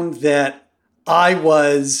found that I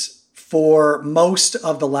was, for most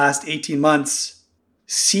of the last 18 months,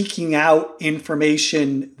 seeking out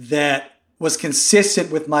information that was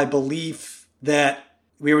consistent with my belief that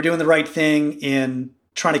we were doing the right thing in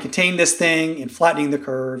trying to contain this thing, in flattening the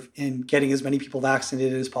curve, in getting as many people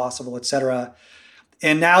vaccinated as possible, et cetera.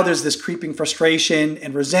 And now there's this creeping frustration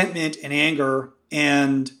and resentment and anger.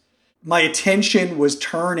 And my attention was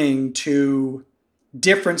turning to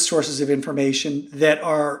different sources of information that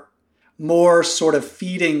are more sort of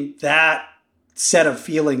feeding that set of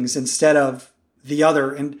feelings instead of the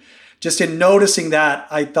other. And just in noticing that,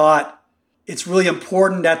 I thought it's really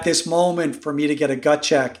important at this moment for me to get a gut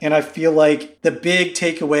check. And I feel like the big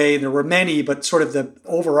takeaway, and there were many, but sort of the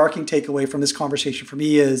overarching takeaway from this conversation for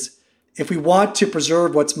me is, if we want to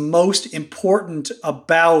preserve what's most important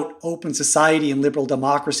about open society and liberal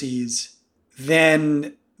democracies,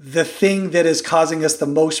 then the thing that is causing us the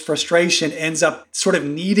most frustration ends up sort of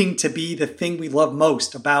needing to be the thing we love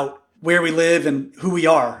most about where we live and who we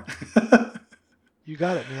are. You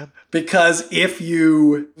got it, man. Because if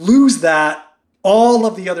you lose that, all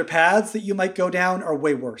of the other paths that you might go down are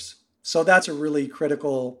way worse. So that's a really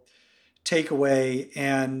critical takeaway.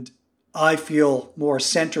 And I feel more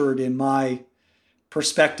centered in my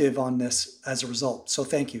perspective on this as a result. So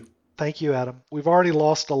thank you. Thank you, Adam. We've already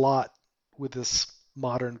lost a lot with this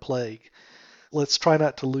modern plague. Let's try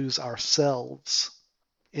not to lose ourselves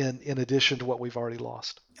in addition to what we've already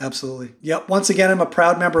lost. Absolutely. Yep. Once again, I'm a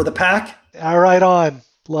proud member of the pack. All right, on.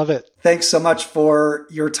 Love it. Thanks so much for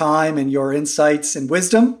your time and your insights and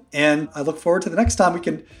wisdom. And I look forward to the next time we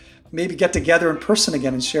can maybe get together in person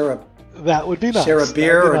again and share that would be nice. Share a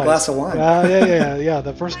beer or a glass of wine. Yeah.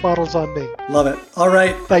 The first bottle's on me. Love it. All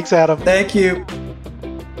right. Thanks, Adam. Thank you.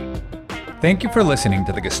 Thank you for listening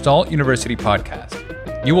to the Gestalt University podcast.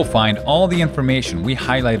 You will find all the information we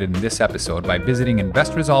highlighted in this episode by visiting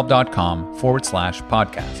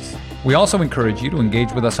investresolve.com/podcasts. We also encourage you to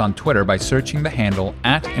engage with us on Twitter by searching the handle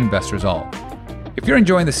 @InvestResolve. If you're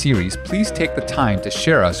enjoying the series, please take the time to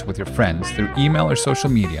share us with your friends through email or social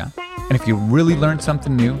media. And if you really learned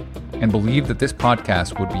something new and believe that this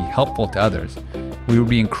podcast would be helpful to others, we would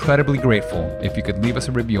be incredibly grateful if you could leave us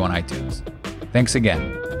a review on iTunes. Thanks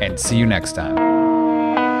again, and see you next time.